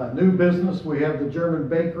 New business, we have the German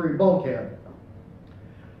bakery bulkhead.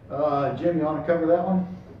 Jim, you want to cover that one?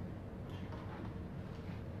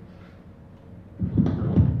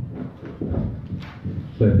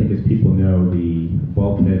 So I think as people know, the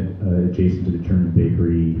bulkhead adjacent to the German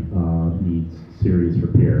bakery needs serious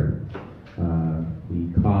repair. The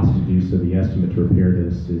cost to do so, the estimate to repair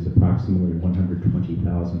this is approximately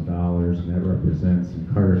 $120,000, and that represents, and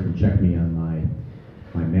Carter can check me on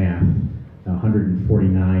my math,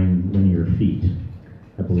 149 linear feet,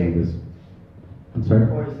 I believe is. I'm sorry?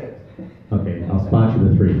 46. Okay, I'll spot you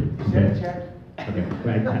the 3. Okay. Okay,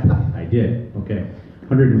 I did. Okay,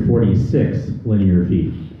 146 linear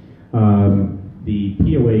feet. The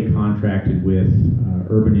POA contracted with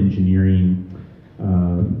urban engineering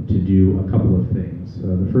to do a couple of things.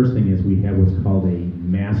 The first thing is we have what's called a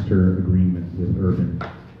master agreement with urban.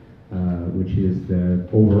 which is the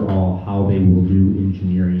overall how they will do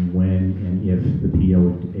engineering when and if the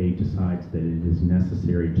POA decides that it is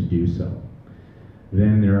necessary to do so.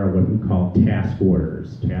 Then there are what we call task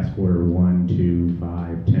orders, task order 1, 2,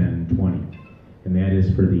 5, 10, 20. And that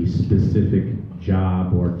is for the specific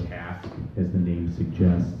job or task, as the name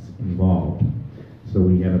suggests, involved. So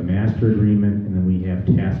we have a master agreement, and then we have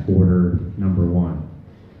task order number 1.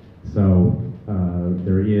 So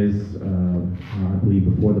there is, I believe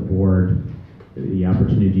before the board, the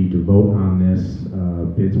opportunity to vote on this.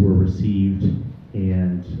 Bids were received,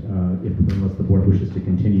 and unless the board wishes to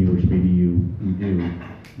continue, which maybe you do,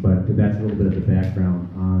 but that's a little bit of the background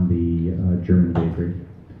on the German bakery.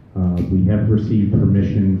 We have received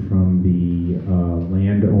permission from the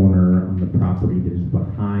landowner on the property that is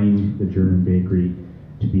behind the German bakery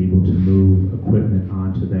to be able to move equipment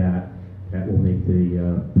onto that. That will make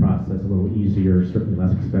the process a little easier, certainly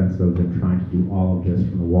less expensive than trying to do all of this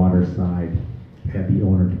from the water side. Had the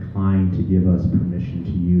owner declined to give us permission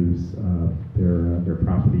to use their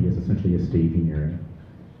property as essentially a staging area.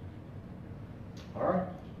 All right.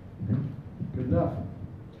 Okay. Good enough.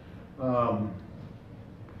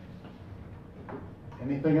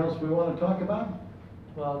 Anything else we want to talk about?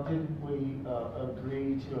 Well, didn't we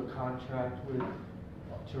agree to a contract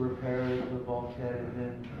to repair the bulkhead, and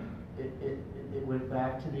then it went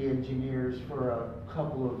back to the engineers for a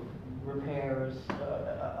couple of repairs,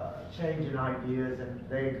 changing ideas, and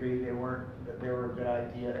they agreed that they were a good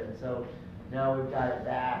idea, and so now we've got it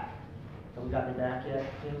back. Have we gotten it back yet,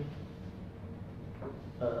 Tim?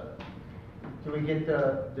 Do we get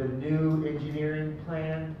the new engineering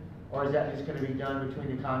plan, or is that just going to be done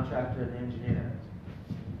between the contractor and the engineer?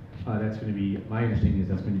 That's going to be, my understanding is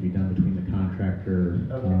that's going to be done between the contractor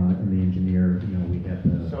Okay. and the engineer. You know, we have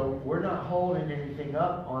the. So we're not holding anything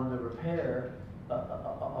up on the repair,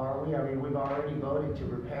 are we? I mean, we've already voted to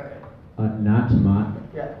repair it. Not to my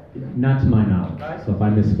knowledge. Right. So if I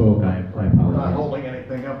misspoke, I apologize. We're not holding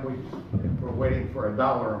anything up. Okay. We're waiting for a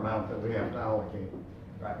dollar amount that we have to allocate.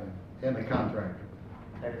 Right. In the contractor.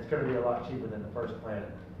 And it's going to be a lot cheaper than the first plan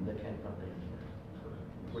that came from the engineer.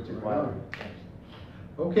 Which is why.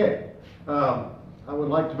 Okay, I would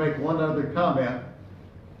like to make one other comment.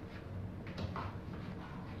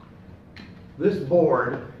 This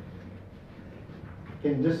board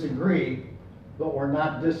can disagree, but we're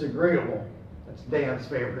not disagreeable. That's Dan's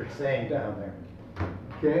favorite saying down there.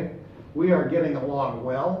 Okay? We are getting along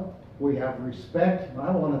well. We have respect. And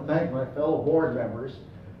I want to thank my fellow board members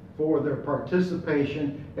for their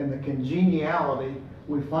participation and the congeniality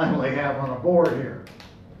we finally have on a board here.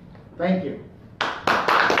 Thank you.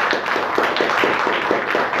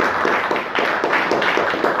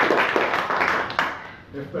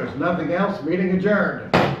 If there's nothing else, meeting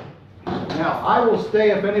adjourned. Now, I will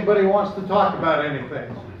stay if anybody wants to talk about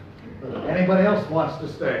anything. Anybody else wants to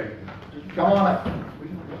stay? Come on up.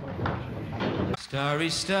 Starry,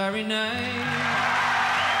 starry night.